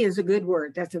 Boggy is a good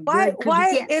word. That's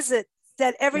why is it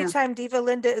that every time Diva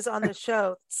Linda is on the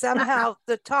show, somehow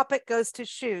the topic goes to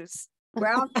shoes?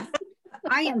 Well,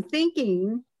 I am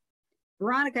thinking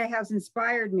Veronica has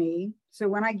inspired me. So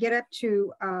when I get up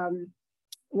to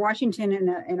Washington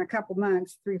in a couple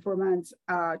months, 3-4 months,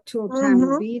 tulip time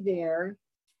will be there.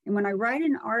 And when I write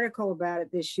an article about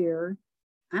it this year,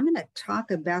 I'm going to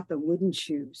talk about the wooden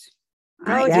shoes.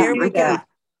 Oh, Yeah, here we go.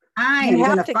 I You am have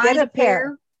gonna to find get a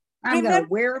pair. I'm gonna Remember-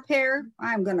 wear a pair.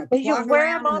 I'm gonna But you clog wear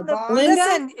around them in on the the box. Linda?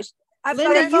 Listen, I've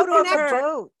Linda, got a you photo of connect her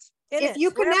boat. in If it. you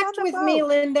Wear 'em on connect the with me, boat.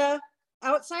 Linda,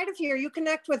 outside of here, you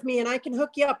connect with me and I can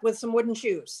hook you up with some wooden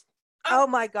shoes. Oh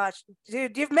my gosh,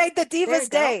 dude, you've made the There you Diva's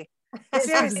go. day. This is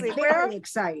Seriously, very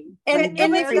exciting. And Can you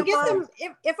and wear if you them get on-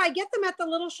 them, if I get them at the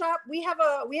little shop, we have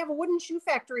a wooden shoe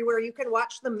factory where you can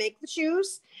watch them make the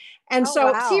shoes. And Oh,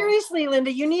 so wow. seriously,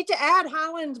 Linda, you need to add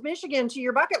Holland, Michigan to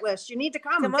your bucket list. You need to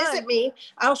come Come visit on. me.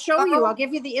 I'll show you. Oh, I'll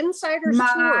give you the insider's tour.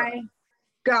 My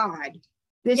God,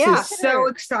 this Yeah. is so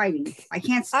exciting. I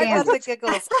can't I stand got the it.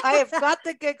 giggles. I have got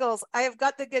the giggles. I have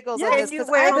got the giggles on Yeah. this Can you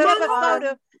because wear I them have a on-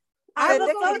 photo. I have a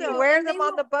Linda, can you photo. wear and they them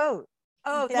on will- the boat?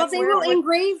 Oh, Well, Well, that's they wear will them with-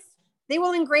 engrave. They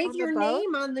will engrave On the your boat?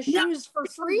 name on the Yeah, shoes for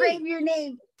Engrave free. your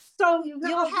name. So You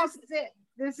you'll have. this is it.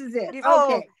 This is it. You've-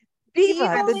 Oh, Okay. Diva, Diva the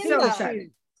I'm so Diva excited.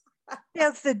 shoes.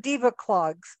 Yes, the Diva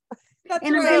clogs. That's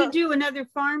And I'm right. going to do another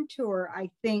farm tour, I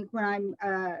think, when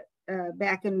I'm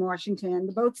back in Washington.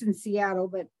 The boat's in Seattle,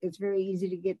 but it's very easy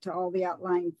to get to all the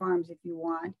outlying farms if you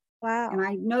want. Wow. And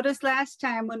I noticed last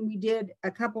time when we did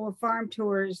a couple of farm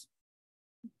tours,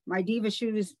 my Diva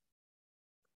shoes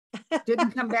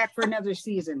didn't come back for another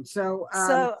season. So,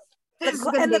 So this is the,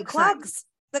 going to and be the exciting.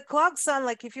 clogs sound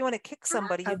like if you want to kick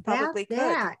somebody, you About probably could.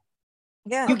 that.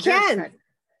 Yeah. You I'm very can. excited.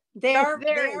 They I'm are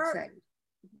very they're excited.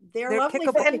 They're lovely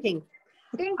kickable. for kicking.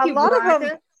 Thank A you, lot of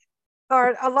them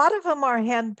Veronica. a lot of them are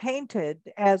hand painted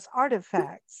as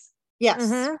artifacts. Yes.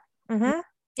 Mm-hmm. Mm-hmm.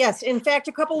 Yes. In fact,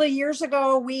 a couple of years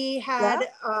ago, we had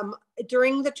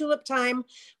during the tulip time,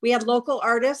 we had local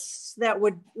artists that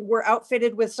were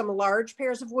outfitted with some large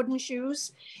pairs of wooden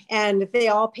shoes, and they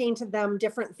all painted them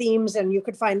different themes, and you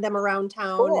could find them around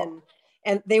town. Cool.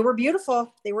 And they were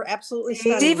beautiful. They were absolutely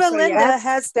stunning. Diva So, Linda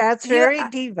yeah. That's you know, very I-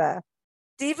 Diva.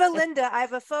 Diva Linda, I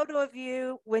have a photo of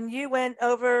you when you went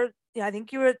over. I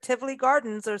think you were at Tivoli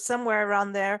Gardens or somewhere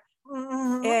around there.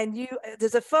 Mhm. And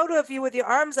there's a photo of you with your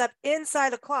arms up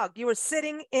inside a clog. You were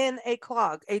sitting in a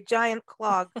clog, a giant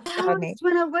clog. Funny.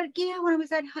 When I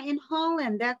was in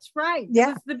Holland. That's right. Yeah.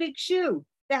 It was the big shoe.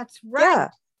 That's right. Yeah,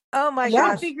 Oh my I should have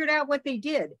gosh. figured out what they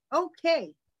did.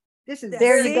 Okay. This is There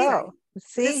there very you See? go. exciting.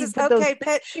 See, This you is put those okay, big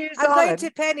Pet. shoes I'm going on.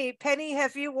 to Penny. Penny,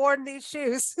 have you worn these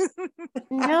shoes?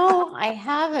 No, I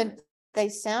haven't. They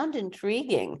sound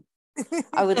intriguing.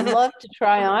 I would love to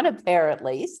try on a pair at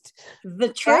least. The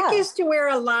trick Yeah. is to wear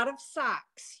a lot of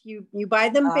socks. You buy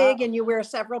them big and you wear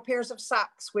several pairs of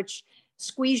socks, which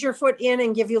squeeze your foot in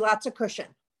and give you lots of cushion.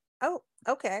 Oh,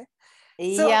 okay.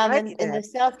 So Yeah, I then do in the that.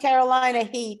 South Carolina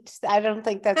heat, I don't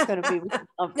think that's going to be really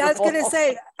I was going to comfortable.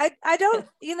 say, I don't,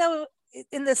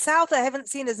 in the South, I haven't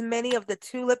seen as many of the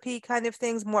tulipy kind of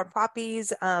things, more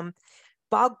poppies,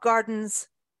 bog gardens.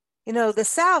 The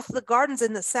South, the gardens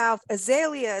in the South,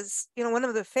 azaleas, one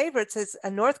of the favorites is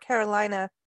a North Carolina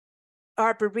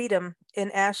Arboretum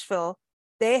in Asheville.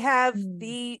 They have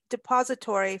the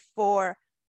depository for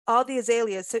all the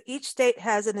azaleas. So each state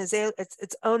has an azalea,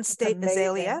 its own state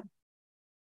azalea.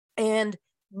 And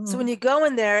so when you go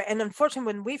in there, and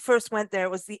unfortunately, when we first went there,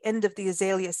 it was the end of the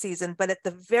azalea season, but at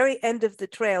the very end of the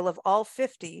trail of all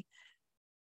 50,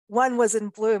 one was in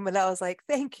bloom, and I was like,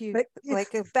 thank you,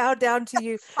 like I bow down to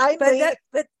you. Finally,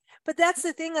 But that's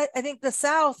the thing. I think the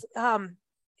South,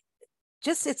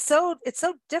 just it's so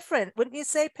different, wouldn't you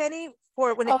say, Penny?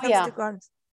 For when it Oh, comes yeah. to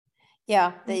gardens.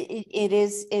 Yeah, it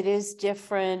is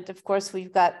different. Of course,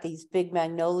 we've got these big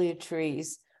magnolia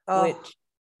trees, Oh. which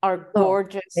are Oh,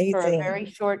 gorgeous for a amazing. very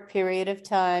short period of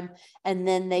time, and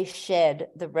then they shed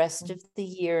the rest of the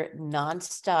year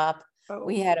nonstop. Oh.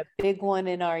 We had a big one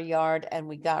in our yard and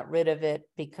we got rid of it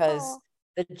because Oh.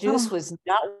 the juice was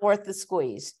not worth the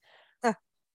squeeze.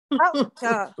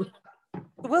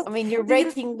 Well, I mean, you're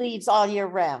raking leaves all year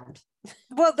round.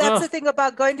 well, that's the thing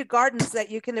about going to gardens, that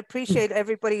you can appreciate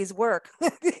everybody's work.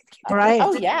 right.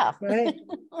 Oh, yeah. Right.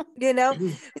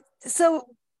 So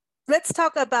let's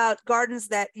talk about gardens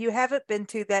that you haven't been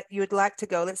to that you would like to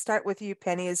go. Let's start with you,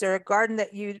 Penny. Is there a garden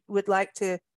that you would like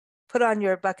to put on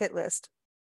your bucket list?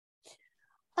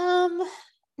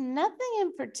 Nothing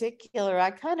in particular.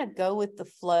 I kind of go with the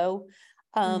flow.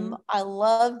 I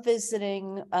love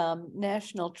visiting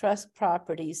National Trust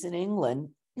properties in England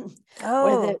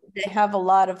where they have a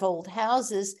lot of old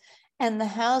houses, and the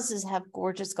houses have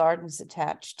gorgeous gardens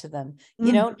attached to them.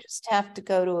 You don't just have to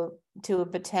go to a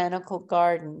botanical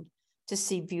garden to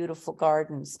see beautiful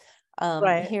gardens.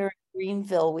 Right. Here in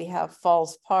Greenville, we have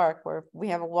Falls Park, where we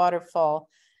have a waterfall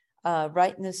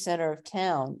right in the center of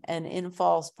town. And in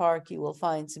Falls Park, you will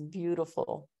find some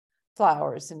beautiful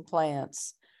flowers and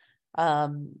plants.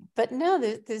 But no,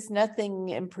 there's nothing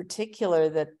in particular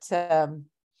that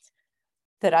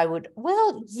that I would,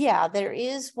 well, yeah, there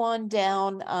is one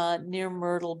down near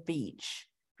Myrtle Beach.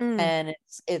 And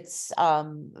it's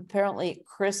apparently at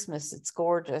Christmas, it's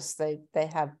gorgeous. They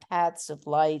have paths of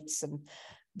lights and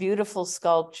beautiful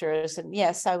sculptures. And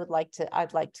yes, I'd like to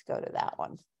go to that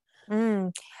one.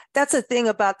 That's the thing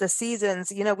about the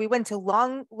seasons. You know, we went to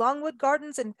Longwood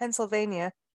Gardens in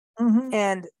Pennsylvania,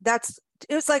 and it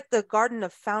was like the Garden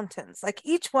of Fountains. Like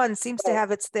each one seems to have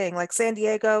its thing. Like San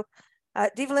Diego.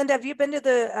 Diva Linda, have you been to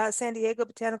the San Diego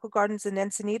Botanical Gardens in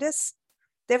Encinitas?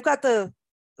 They've got the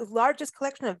largest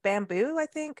collection of bamboo, I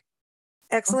think.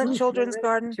 Excellent children's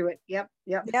garden. To it. Yep.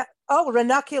 Yeah. Oh,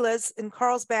 ranunculus in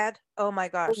Carlsbad. Oh my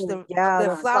gosh. The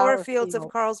the flower fields of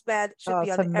field. Carlsbad should Oh, be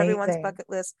it's on everyone's amazing. bucket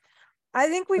list. I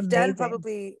think we've done Amazing.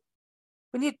 probably,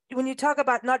 when you talk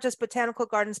about not just botanical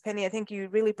gardens, Penny, I think you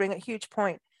really bring a huge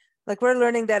point. Like we're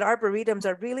learning that arboretums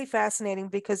are really fascinating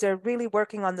because they're really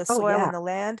working on the soil and the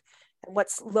land and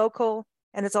what's local,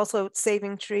 and it's also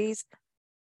saving trees.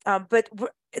 But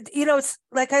you know, it's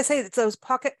like I say, it's those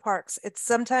pocket parks. It's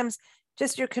sometimes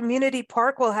just your community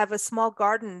park will have a small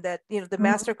garden that, you know, the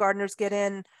master gardeners get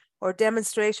in, or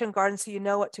demonstration gardens, so you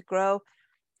know what to grow.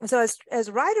 So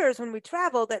as writers, when we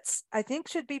travel, that's, I think,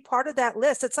 should be part of that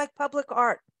list. It's like public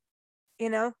art, you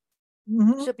know,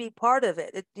 should be part of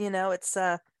it. You know, it's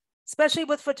especially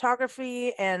with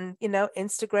photography and, you know,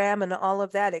 Instagram and all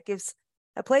of that. It gives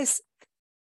a place.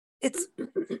 It's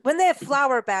when they have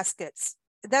flower baskets.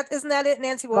 Isn't that it,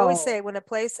 Nancy? We always say when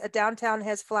a downtown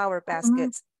has flower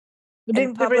baskets.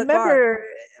 And public remember,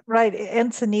 right,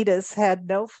 Encinitas had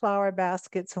no flower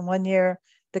baskets, and one year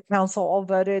the council all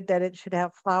voted that it should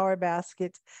have flower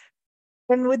baskets.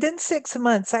 And within 6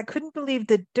 months, I couldn't believe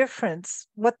the difference,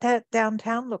 what that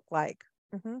downtown looked like.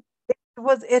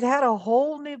 It had a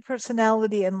whole new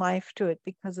personality and life to it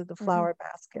because of the flower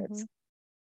baskets.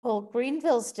 Well,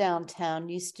 Greenville's downtown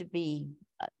used to be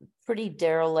pretty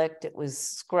derelict. It was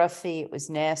scruffy, it was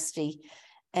nasty,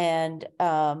 and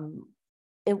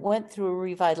it went through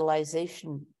a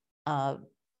revitalization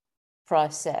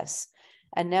process.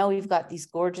 And now we've got these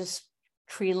gorgeous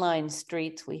tree-lined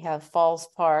streets. We have Falls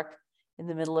Park in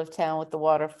the middle of town with the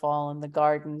waterfall and the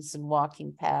gardens and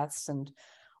walking paths and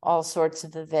all sorts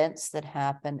of events that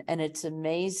happen. And it's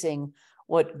amazing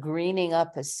what greening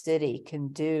up a city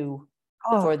can do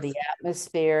for the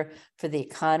atmosphere, for the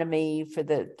economy, for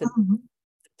the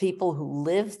people who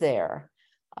live there.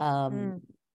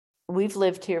 We've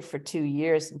lived here for 2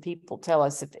 years, and people tell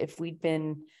us if we'd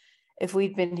been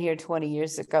here 20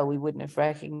 years ago, we wouldn't have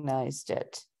recognized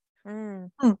it.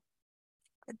 But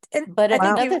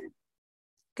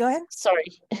go ahead.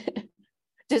 Sorry,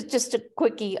 just a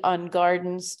quickie on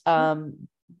gardens.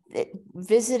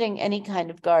 Visiting any kind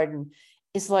of garden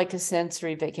is like a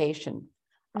sensory vacation.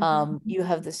 You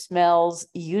have the smells.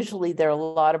 Usually there are a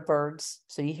lot of birds,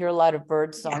 so you hear a lot of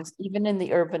bird songs, even in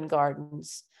the urban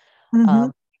gardens.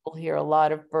 People hear a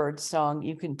lot of bird song.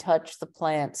 You can touch the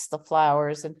plants, the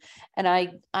flowers, and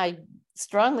I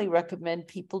strongly recommend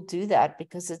people do that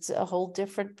because it's a whole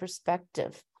different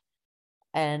perspective.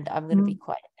 And I'm going to be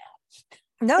quiet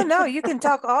now. No, you can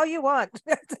talk all you want.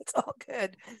 It's all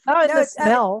good. Oh, and the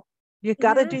smell. You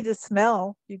got to do the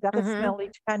smell. You got to smell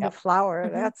each kind of flower.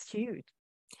 That's huge.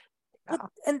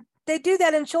 And they do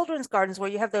that in children's gardens where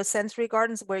you have those sensory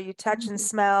gardens where you touch and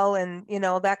smell and, you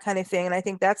know, that kind of thing. And I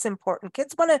think that's important.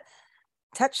 Kids want to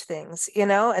touch things, you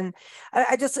know, and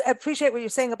I just appreciate what you're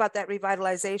saying about that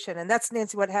revitalization. And that's,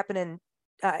 Nancy, what happened in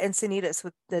Encinitas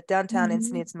with the Downtown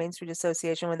Encinitas Main Street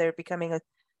Association when they're becoming a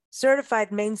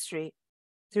certified Main Street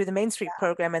through the Main Street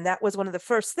program. And that was one of the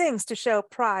first things to show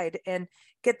pride and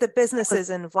get the businesses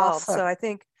involved. So I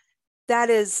think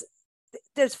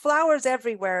there's flowers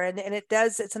everywhere, and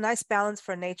it's a nice balance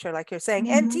for nature, like you're saying,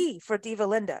 and tea for Diva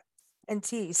Linda and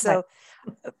tea. So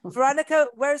Veronica,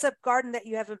 where's a garden that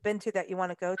you haven't been to that you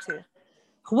want to go to?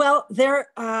 Well,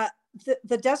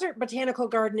 the Desert Botanical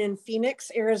Garden in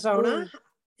Phoenix, Arizona.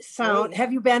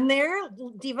 Have you been there?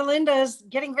 Diva Linda is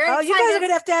getting very excited. You guys are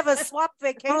going to have a swap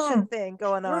vacation thing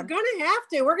going on. We're going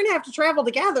to have to travel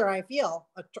together. I feel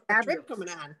a trip coming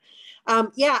on.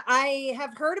 I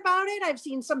have heard about it. I've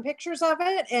seen some pictures of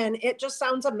it, and it just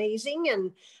sounds amazing.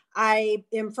 And I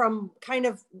am from kind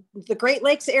of the Great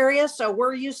Lakes area, so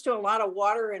we're used to a lot of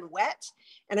water and wet.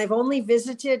 And I've only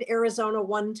visited Arizona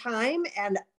one time,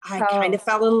 and I kind of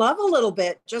fell in love a little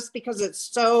bit just because it's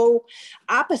so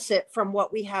opposite from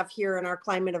what we have here in our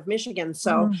climate of Michigan.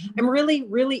 So I'm really,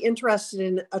 really interested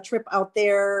in a trip out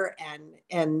there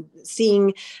and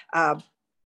seeing.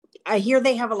 I hear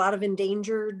they have a lot of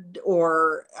endangered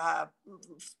or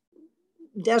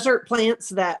desert plants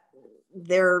that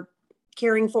they're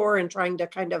caring for and trying to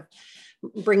kind of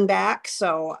bring back.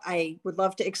 So I would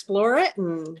love to explore it.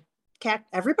 And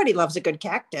everybody loves a good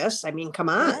cactus. I mean, come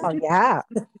on. Oh yeah.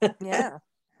 Yeah.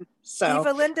 So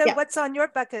Eva Linda, yeah. what's on your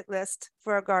bucket list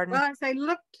for a garden? Well, as I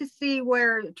look to see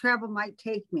where travel might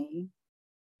take me,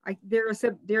 there's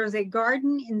a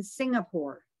garden in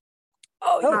Singapore.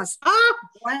 Oh, Costs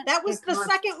that was the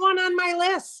second one on my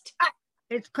list.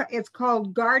 It's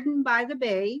called Garden by the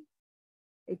Bay.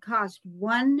 It cost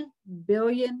 $1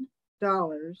 billion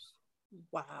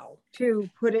Wow. to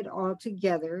put it all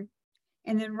together.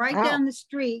 And then right down the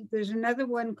street, there's another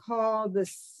one called the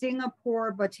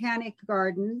Singapore Botanic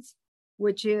Gardens,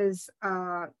 which is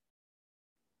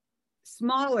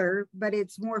smaller, but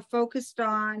it's more focused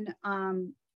on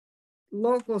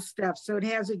local stuff. So it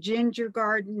has a ginger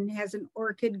garden, has an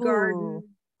orchid garden.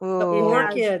 The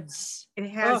orchids. It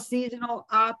has seasonal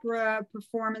opera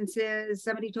performances.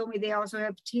 Somebody told me they also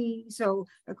have tea. So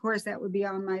of course that would be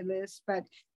on my list. But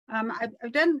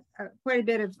I've done quite a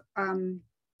bit of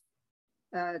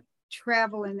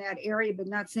travel in that area, but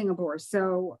not Singapore.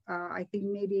 So I think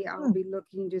maybe I'll be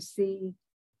looking to see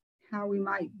how we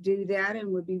might do that,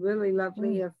 and would be really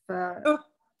lovely if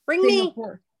bring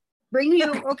Singapore. Bring me,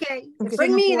 okay.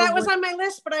 Bring me. That was on my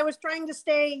list, but I was trying to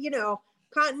stay,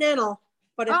 continental.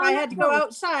 But if I had to go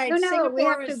outside, Singapore we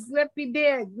have to be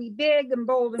big. Be big and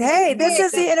bold. And hey, this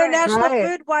is the International right.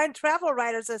 Food, Wine, Travel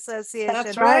Writers Association.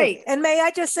 That's right. And may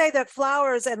I just say that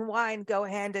flowers and wine go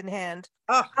hand in hand.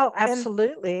 Oh,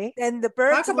 absolutely. And the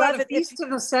birds talk about love a it. feast of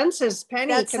the senses.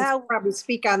 Penny can probably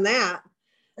speak on that.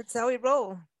 That's how we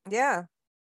roll. Yeah.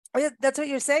 That's what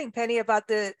you're saying, Penny, about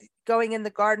the going in the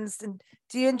gardens. And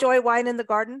do you enjoy wine in the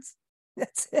gardens?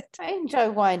 That's it. I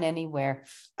enjoy wine anywhere.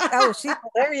 Oh,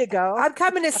 there you go. I'm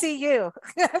coming to see you.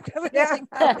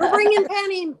 We're bringing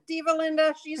Penny, Diva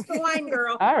Linda. She's the wine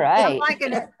girl. All right. I'm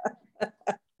liking it.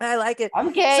 I like it.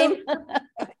 I'm game.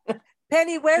 So,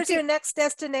 Penny, where's your next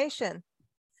destination?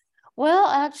 Well,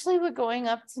 actually, we're going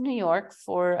up to New York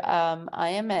for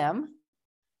IMM.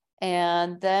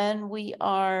 And then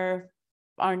our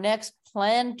next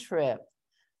planned trip,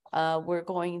 we're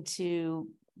going to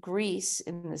Greece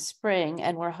in the spring,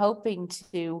 and we're hoping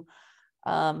to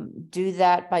do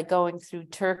that by going through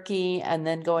Turkey and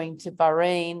then going to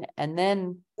Bahrain and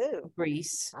then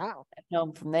Greece. Wow. And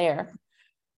home from there.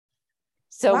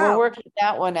 So we're working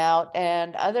that one out,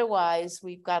 and otherwise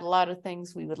we've got a lot of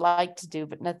things we would like to do,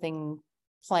 but nothing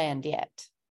planned yet.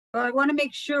 Well, I want to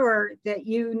make sure that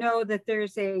you know that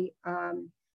there's a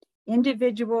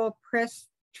individual press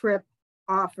trip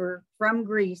offer from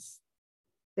Greece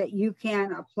that you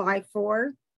can apply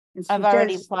for. And I've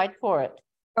already applied for it.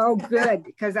 Oh, good,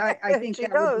 because I think that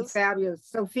would be knows. fabulous.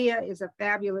 Sophia is a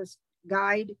fabulous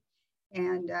guide,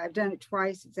 and I've done it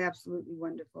twice. It's absolutely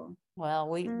wonderful. Well,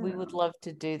 we would love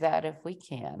to do that if we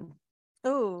can.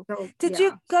 Oh, So, did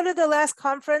you go to the last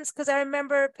conference? Because I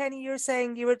remember, Penny, you were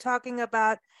saying you were talking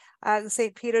about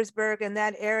St. Petersburg and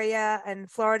that area and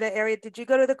Florida area. Did you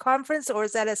go to the conference, or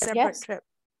is that a separate trip?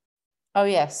 Oh,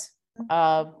 yes.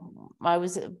 I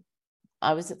was at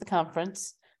the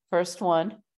conference, first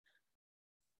one.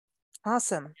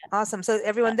 Awesome. So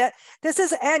everyone, this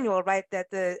is annual, right? That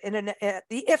the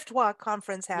the IFTWA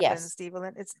conference happens,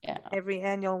 Stephen. It's every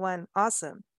annual one.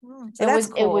 Awesome. So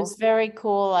it was very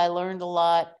cool. I learned a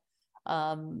lot.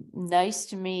 Nice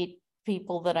to meet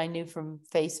people that I knew from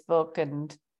Facebook,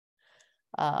 and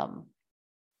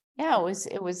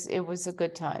it was a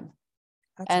good time.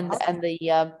 And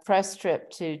the press trip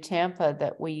to Tampa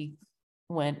that we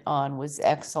went on was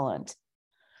excellent.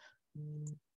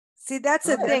 See, that's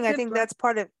the thing. I think that's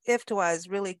part of IFTWA is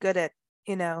really good at,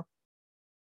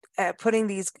 putting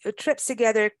these trips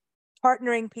together,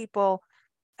 partnering people.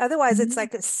 Otherwise, it's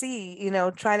like a sea,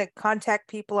 trying to contact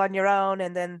people on your own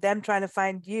and then them trying to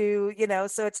find you,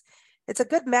 so it's a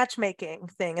good matchmaking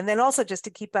thing. And then also just to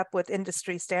keep up with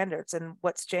industry standards and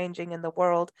what's changing in the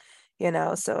world,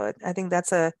 so I think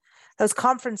those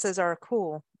conferences are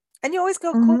cool. And you always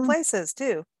go cool places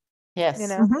too. Yes.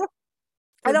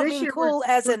 I don't mean cool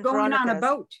as in going on a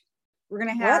boat. We're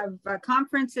going to have a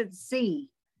conference at sea.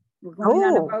 We're going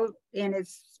on a boat, and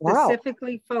it's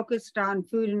specifically focused on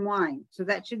food and wine. So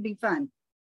that should be fun.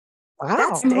 Wow.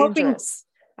 That's dangerous.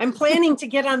 I'm planning to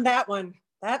get on that one.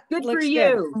 That good looks for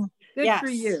you. Good for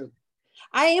you.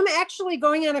 I am actually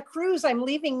going on a cruise. I'm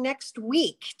leaving next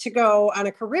week to go on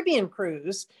a Caribbean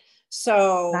cruise.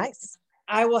 So nice.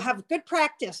 I will have good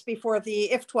practice before the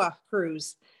IFTWA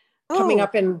cruise coming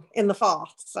up in the fall.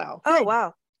 So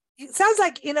wow. It sounds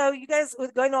like, you guys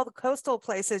with going to all the coastal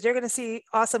places, you're going to see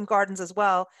awesome gardens as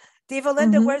well. Diva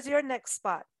Linda, where's your next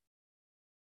spot?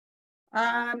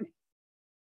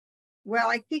 Well,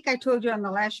 I think I told you on the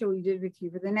last show we did with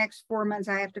you, for the next 4 months,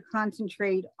 I have to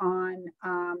concentrate on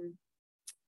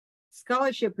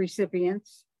scholarship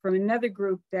recipients from another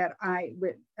group that I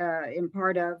am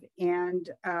part of, and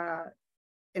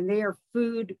they are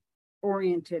food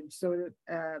oriented. So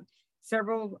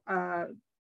several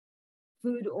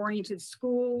food oriented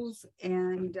schools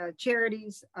and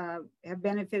charities have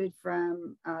benefited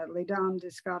from Les Dames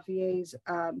d'Escaffier's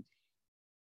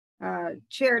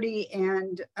charity,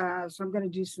 and so I'm going to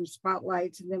do some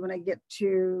spotlights. And then when I get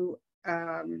to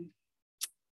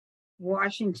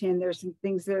Washington, there's some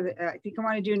things there that I think I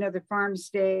want to do another farm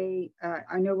stay.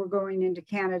 I know we're going into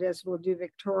Canada, so we'll do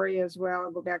Victoria as well.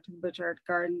 I'll go back to the Butch Art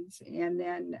Gardens, and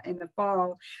then in the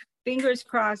fall, fingers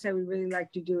crossed, I would really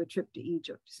like to do a trip to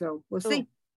Egypt. So we'll see.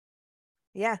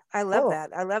 Yeah, I love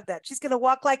that. I love that. She's going to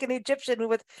walk like an Egyptian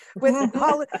with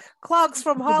clogs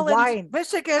from Holland, wine.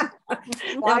 Michigan.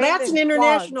 Now that's an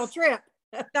international trip.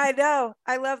 I know.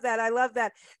 I love that. I love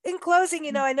that. In closing,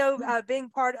 you know, I know being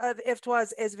part of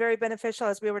IFTWA is very beneficial,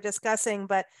 as we were discussing,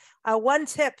 but one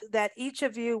tip that each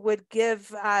of you would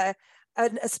give an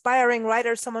aspiring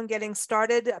writer, someone getting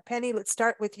started. Penny, let's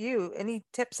start with you. Any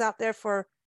tips out there for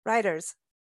writers?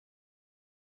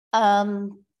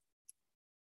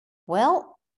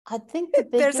 Well, I think the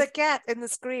There's a cat in the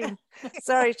screen.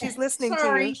 Sorry, she's listening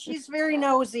to you. She's very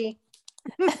nosy.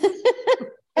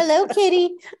 Hello,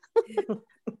 kitty.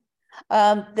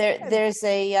 There's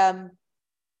a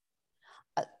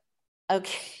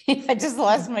okay. I just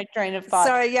lost my train of thought.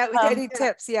 Sorry, yeah. Any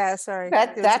tips? Yeah, sorry.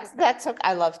 That's okay.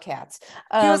 I love cats.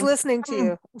 She was listening to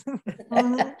you.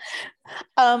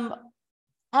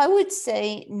 I would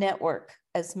say network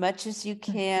as much as you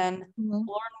can. Learn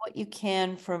what you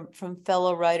can from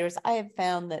fellow writers. I have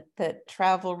found that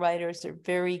travel writers are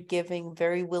very giving,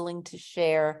 very willing to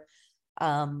share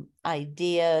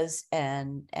ideas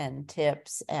and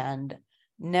tips, and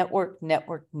network.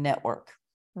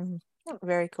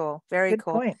 Very cool. Very Good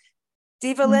cool. point.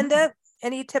 Diva Linda,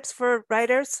 any tips for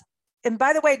writers? And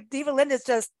by the way, Diva Linda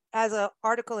just has an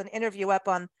article and interview up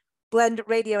on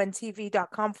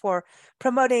blendradioandtv.com for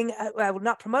promoting,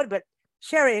 not promoting, but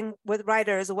sharing with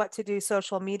writers what to do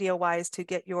social media wise to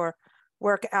get your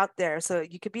work out there. So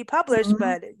you could be published,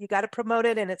 but you got to promote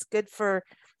it, and it's good for,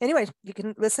 anyway, you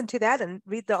can listen to that and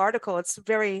read the article. It's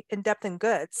very in-depth and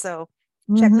good. So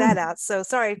check that out. So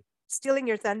sorry, stealing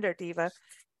your thunder, Diva.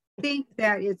 I think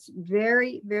that it's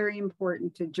very, very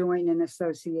important to join an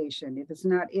association. If it's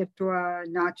not IFTWA,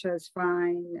 NACHA is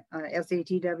fine,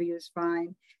 SATW is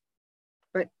fine.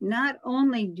 But not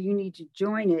only do you need to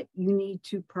join it, you need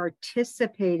to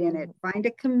participate in it. Find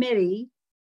a committee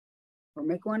or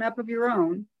make one up of your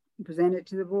own and present it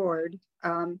to the board.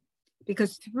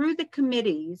 Because through the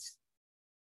committees,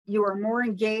 you are more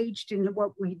engaged in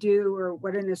what we do or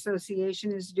what an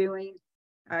association is doing.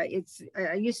 I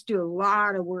used to do a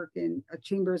lot of work in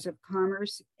chambers of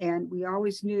commerce, and we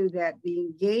always knew that the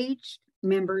engaged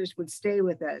members would stay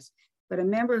with us. But a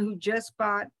member who just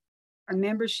bought a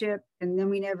membership and then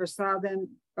we never saw them,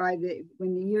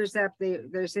 when the year's up,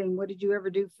 they're saying, what did you ever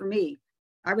do for me?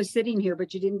 I was sitting here,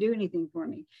 but you didn't do anything for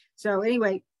me. So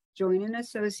anyway, join an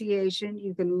association.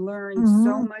 You can learn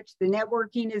so much. The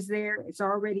networking is there. It's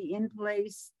already in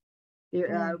place.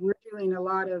 We're doing a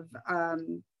lot of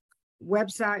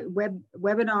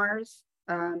webinars,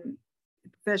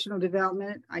 professional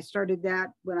development. I started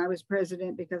that when I was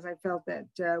president because I felt that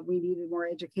we needed more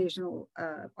educational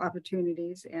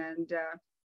opportunities, and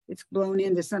it's blown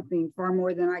into something far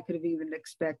more than I could have even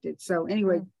expected. So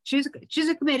anyway, choose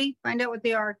a committee, find out what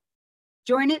they are,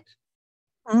 join it,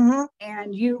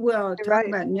 and you will talk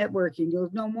about networking.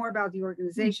 You'll know more about the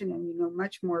organization, and you know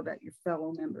much more about your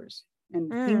fellow members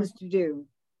and things to do,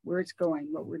 where it's going,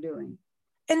 what we're doing.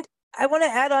 And I want to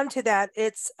add on to that.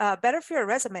 It's better for your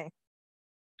resume.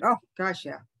 Oh gosh,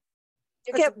 yeah.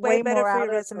 You get way better for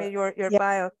your resume, your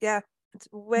bio. Yeah, it's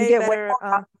way better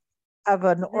of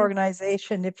an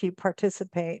organization if you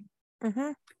participate.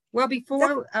 Well,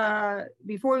 before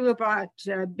we brought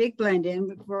Big Blend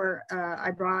in,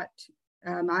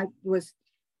 I was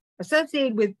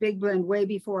associated with Big Blend way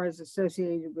before I was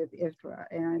associated with IFTWA,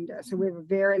 and so we have a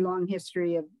very long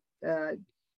history of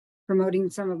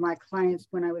promoting some of my clients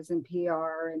when I was in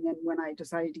PR, and then when I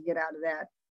decided to get out of that,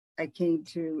 I came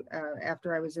to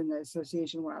after I was in the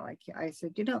association while I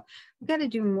said, you know, we've got to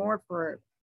do more for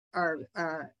our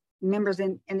members,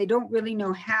 and they don't really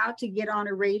know how to get on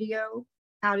a radio,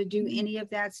 how to do any of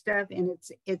that stuff, and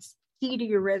it's key to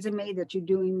your resume that you're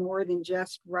doing more than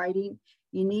just writing.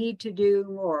 You need to do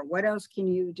more. What else can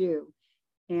you do?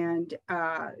 And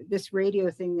this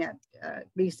radio thing that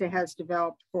Lisa has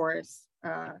developed for us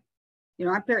You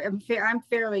know, I'm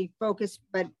fairly focused,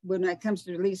 but when it comes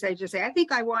to Lisa, I just say, I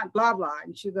think I want blah, blah.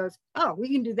 And she goes, oh,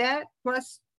 we can do that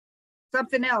plus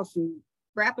something else and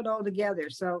wrap it all together.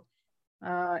 So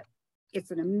it's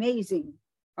an amazing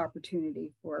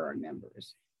opportunity for our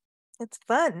members. It's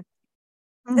fun.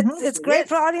 Mhm. It's great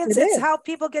for audience. It It's is. how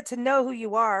people get to know who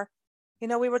you are. You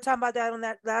know, we were talking about that on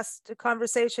that last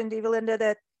conversation, Diva Linda,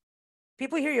 that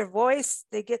people hear your voice,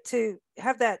 they get to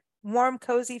have that warm,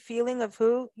 cozy feeling of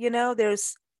who, you know,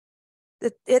 it's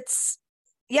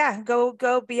yeah,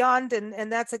 go beyond,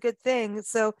 and that's a good thing.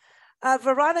 So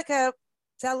Veronica,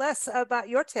 tell us about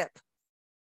your tip.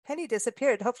 Penny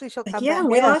disappeared. Hopefully she'll come Yeah, back.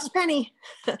 we Yeah. lost Penny.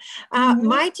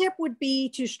 My tip would be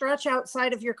to stretch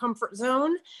outside of your comfort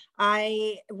zone.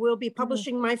 I will be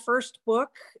publishing my first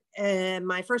book, and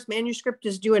my first manuscript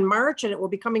is due in March, and it will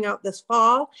be coming out this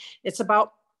fall. It's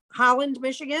about Holland,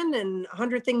 Michigan, and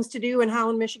 100 things to do in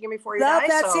Holland, Michigan before you Love die.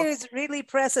 that So series. Readley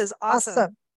Press is awesome.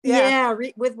 Awesome. Yeah.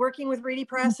 with working with Reedy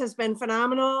Press has been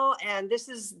phenomenal, and this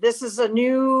is a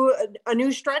new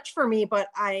stretch for me, but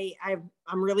I'm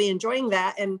really enjoying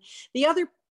that. And the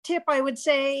other tip I would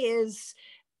say is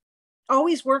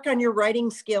always work on your writing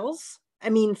skills.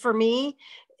 I mean, for me,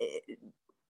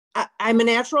 I'm a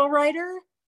natural writer,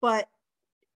 but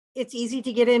it's easy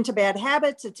to get into bad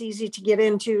habits. It's easy to get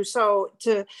into, so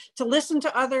to listen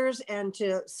to others and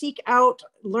to seek out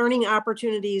learning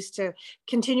opportunities to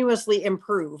continuously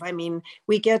improve. I mean,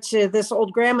 we get to this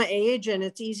old grandma age and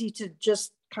it's easy to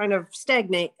just kind of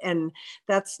stagnate, and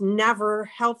that's never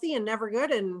healthy and never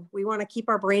good. And we want to keep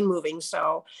our brain moving.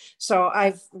 So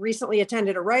I've recently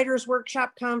attended a writer's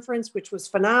workshop conference, which was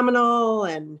phenomenal.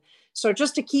 And so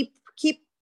just to keep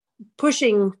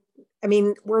pushing. I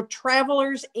mean, we're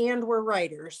travelers and we're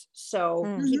writers.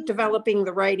 So keep developing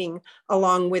the writing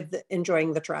along with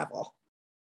enjoying the travel.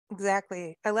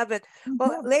 Exactly. I love it.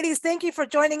 Well, ladies, thank you for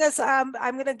joining us. I'm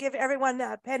going to give everyone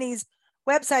Penny's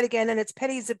website again, and it's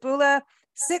Penny Zabula,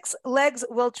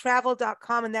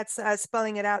 6legswilltravel.com, and that's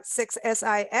spelling it out, 6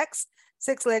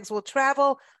 6 Legs Will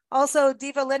Travel. Also,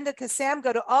 Diva Linda Kassam,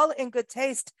 go to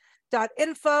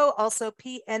allingoodtaste.info, also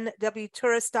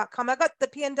pnwtourist.com. I got the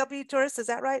PNW Tourist, is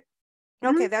that right?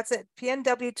 Okay, that's it.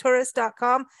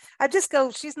 pnwtourist.com. I just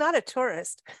go, she's not a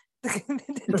tourist.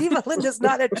 Diva Linda's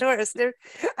not a tourist.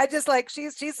 I just like,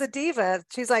 she's the diva.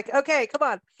 She's like, okay, come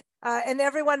on. And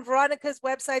everyone, Veronica's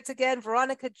websites again,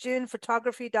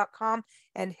 veronicajunphotography.com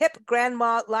and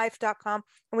hipgrandmalife.com.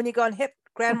 And when you go on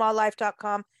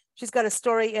hipgrandmalife.com, she's got a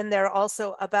story in there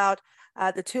also about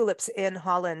the tulips in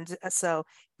Holland. So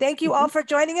thank you all for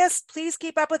joining us. Please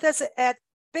keep up with us at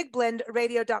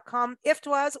bigblendradio.com.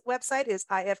 IFTWA's website is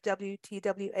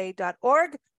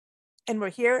ifwtwa.org. And we're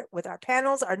here with our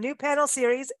panels, our new panel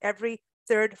series every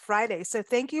third Friday. So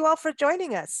thank you all for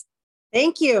joining us.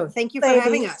 Thank you. Thank you for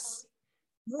having us.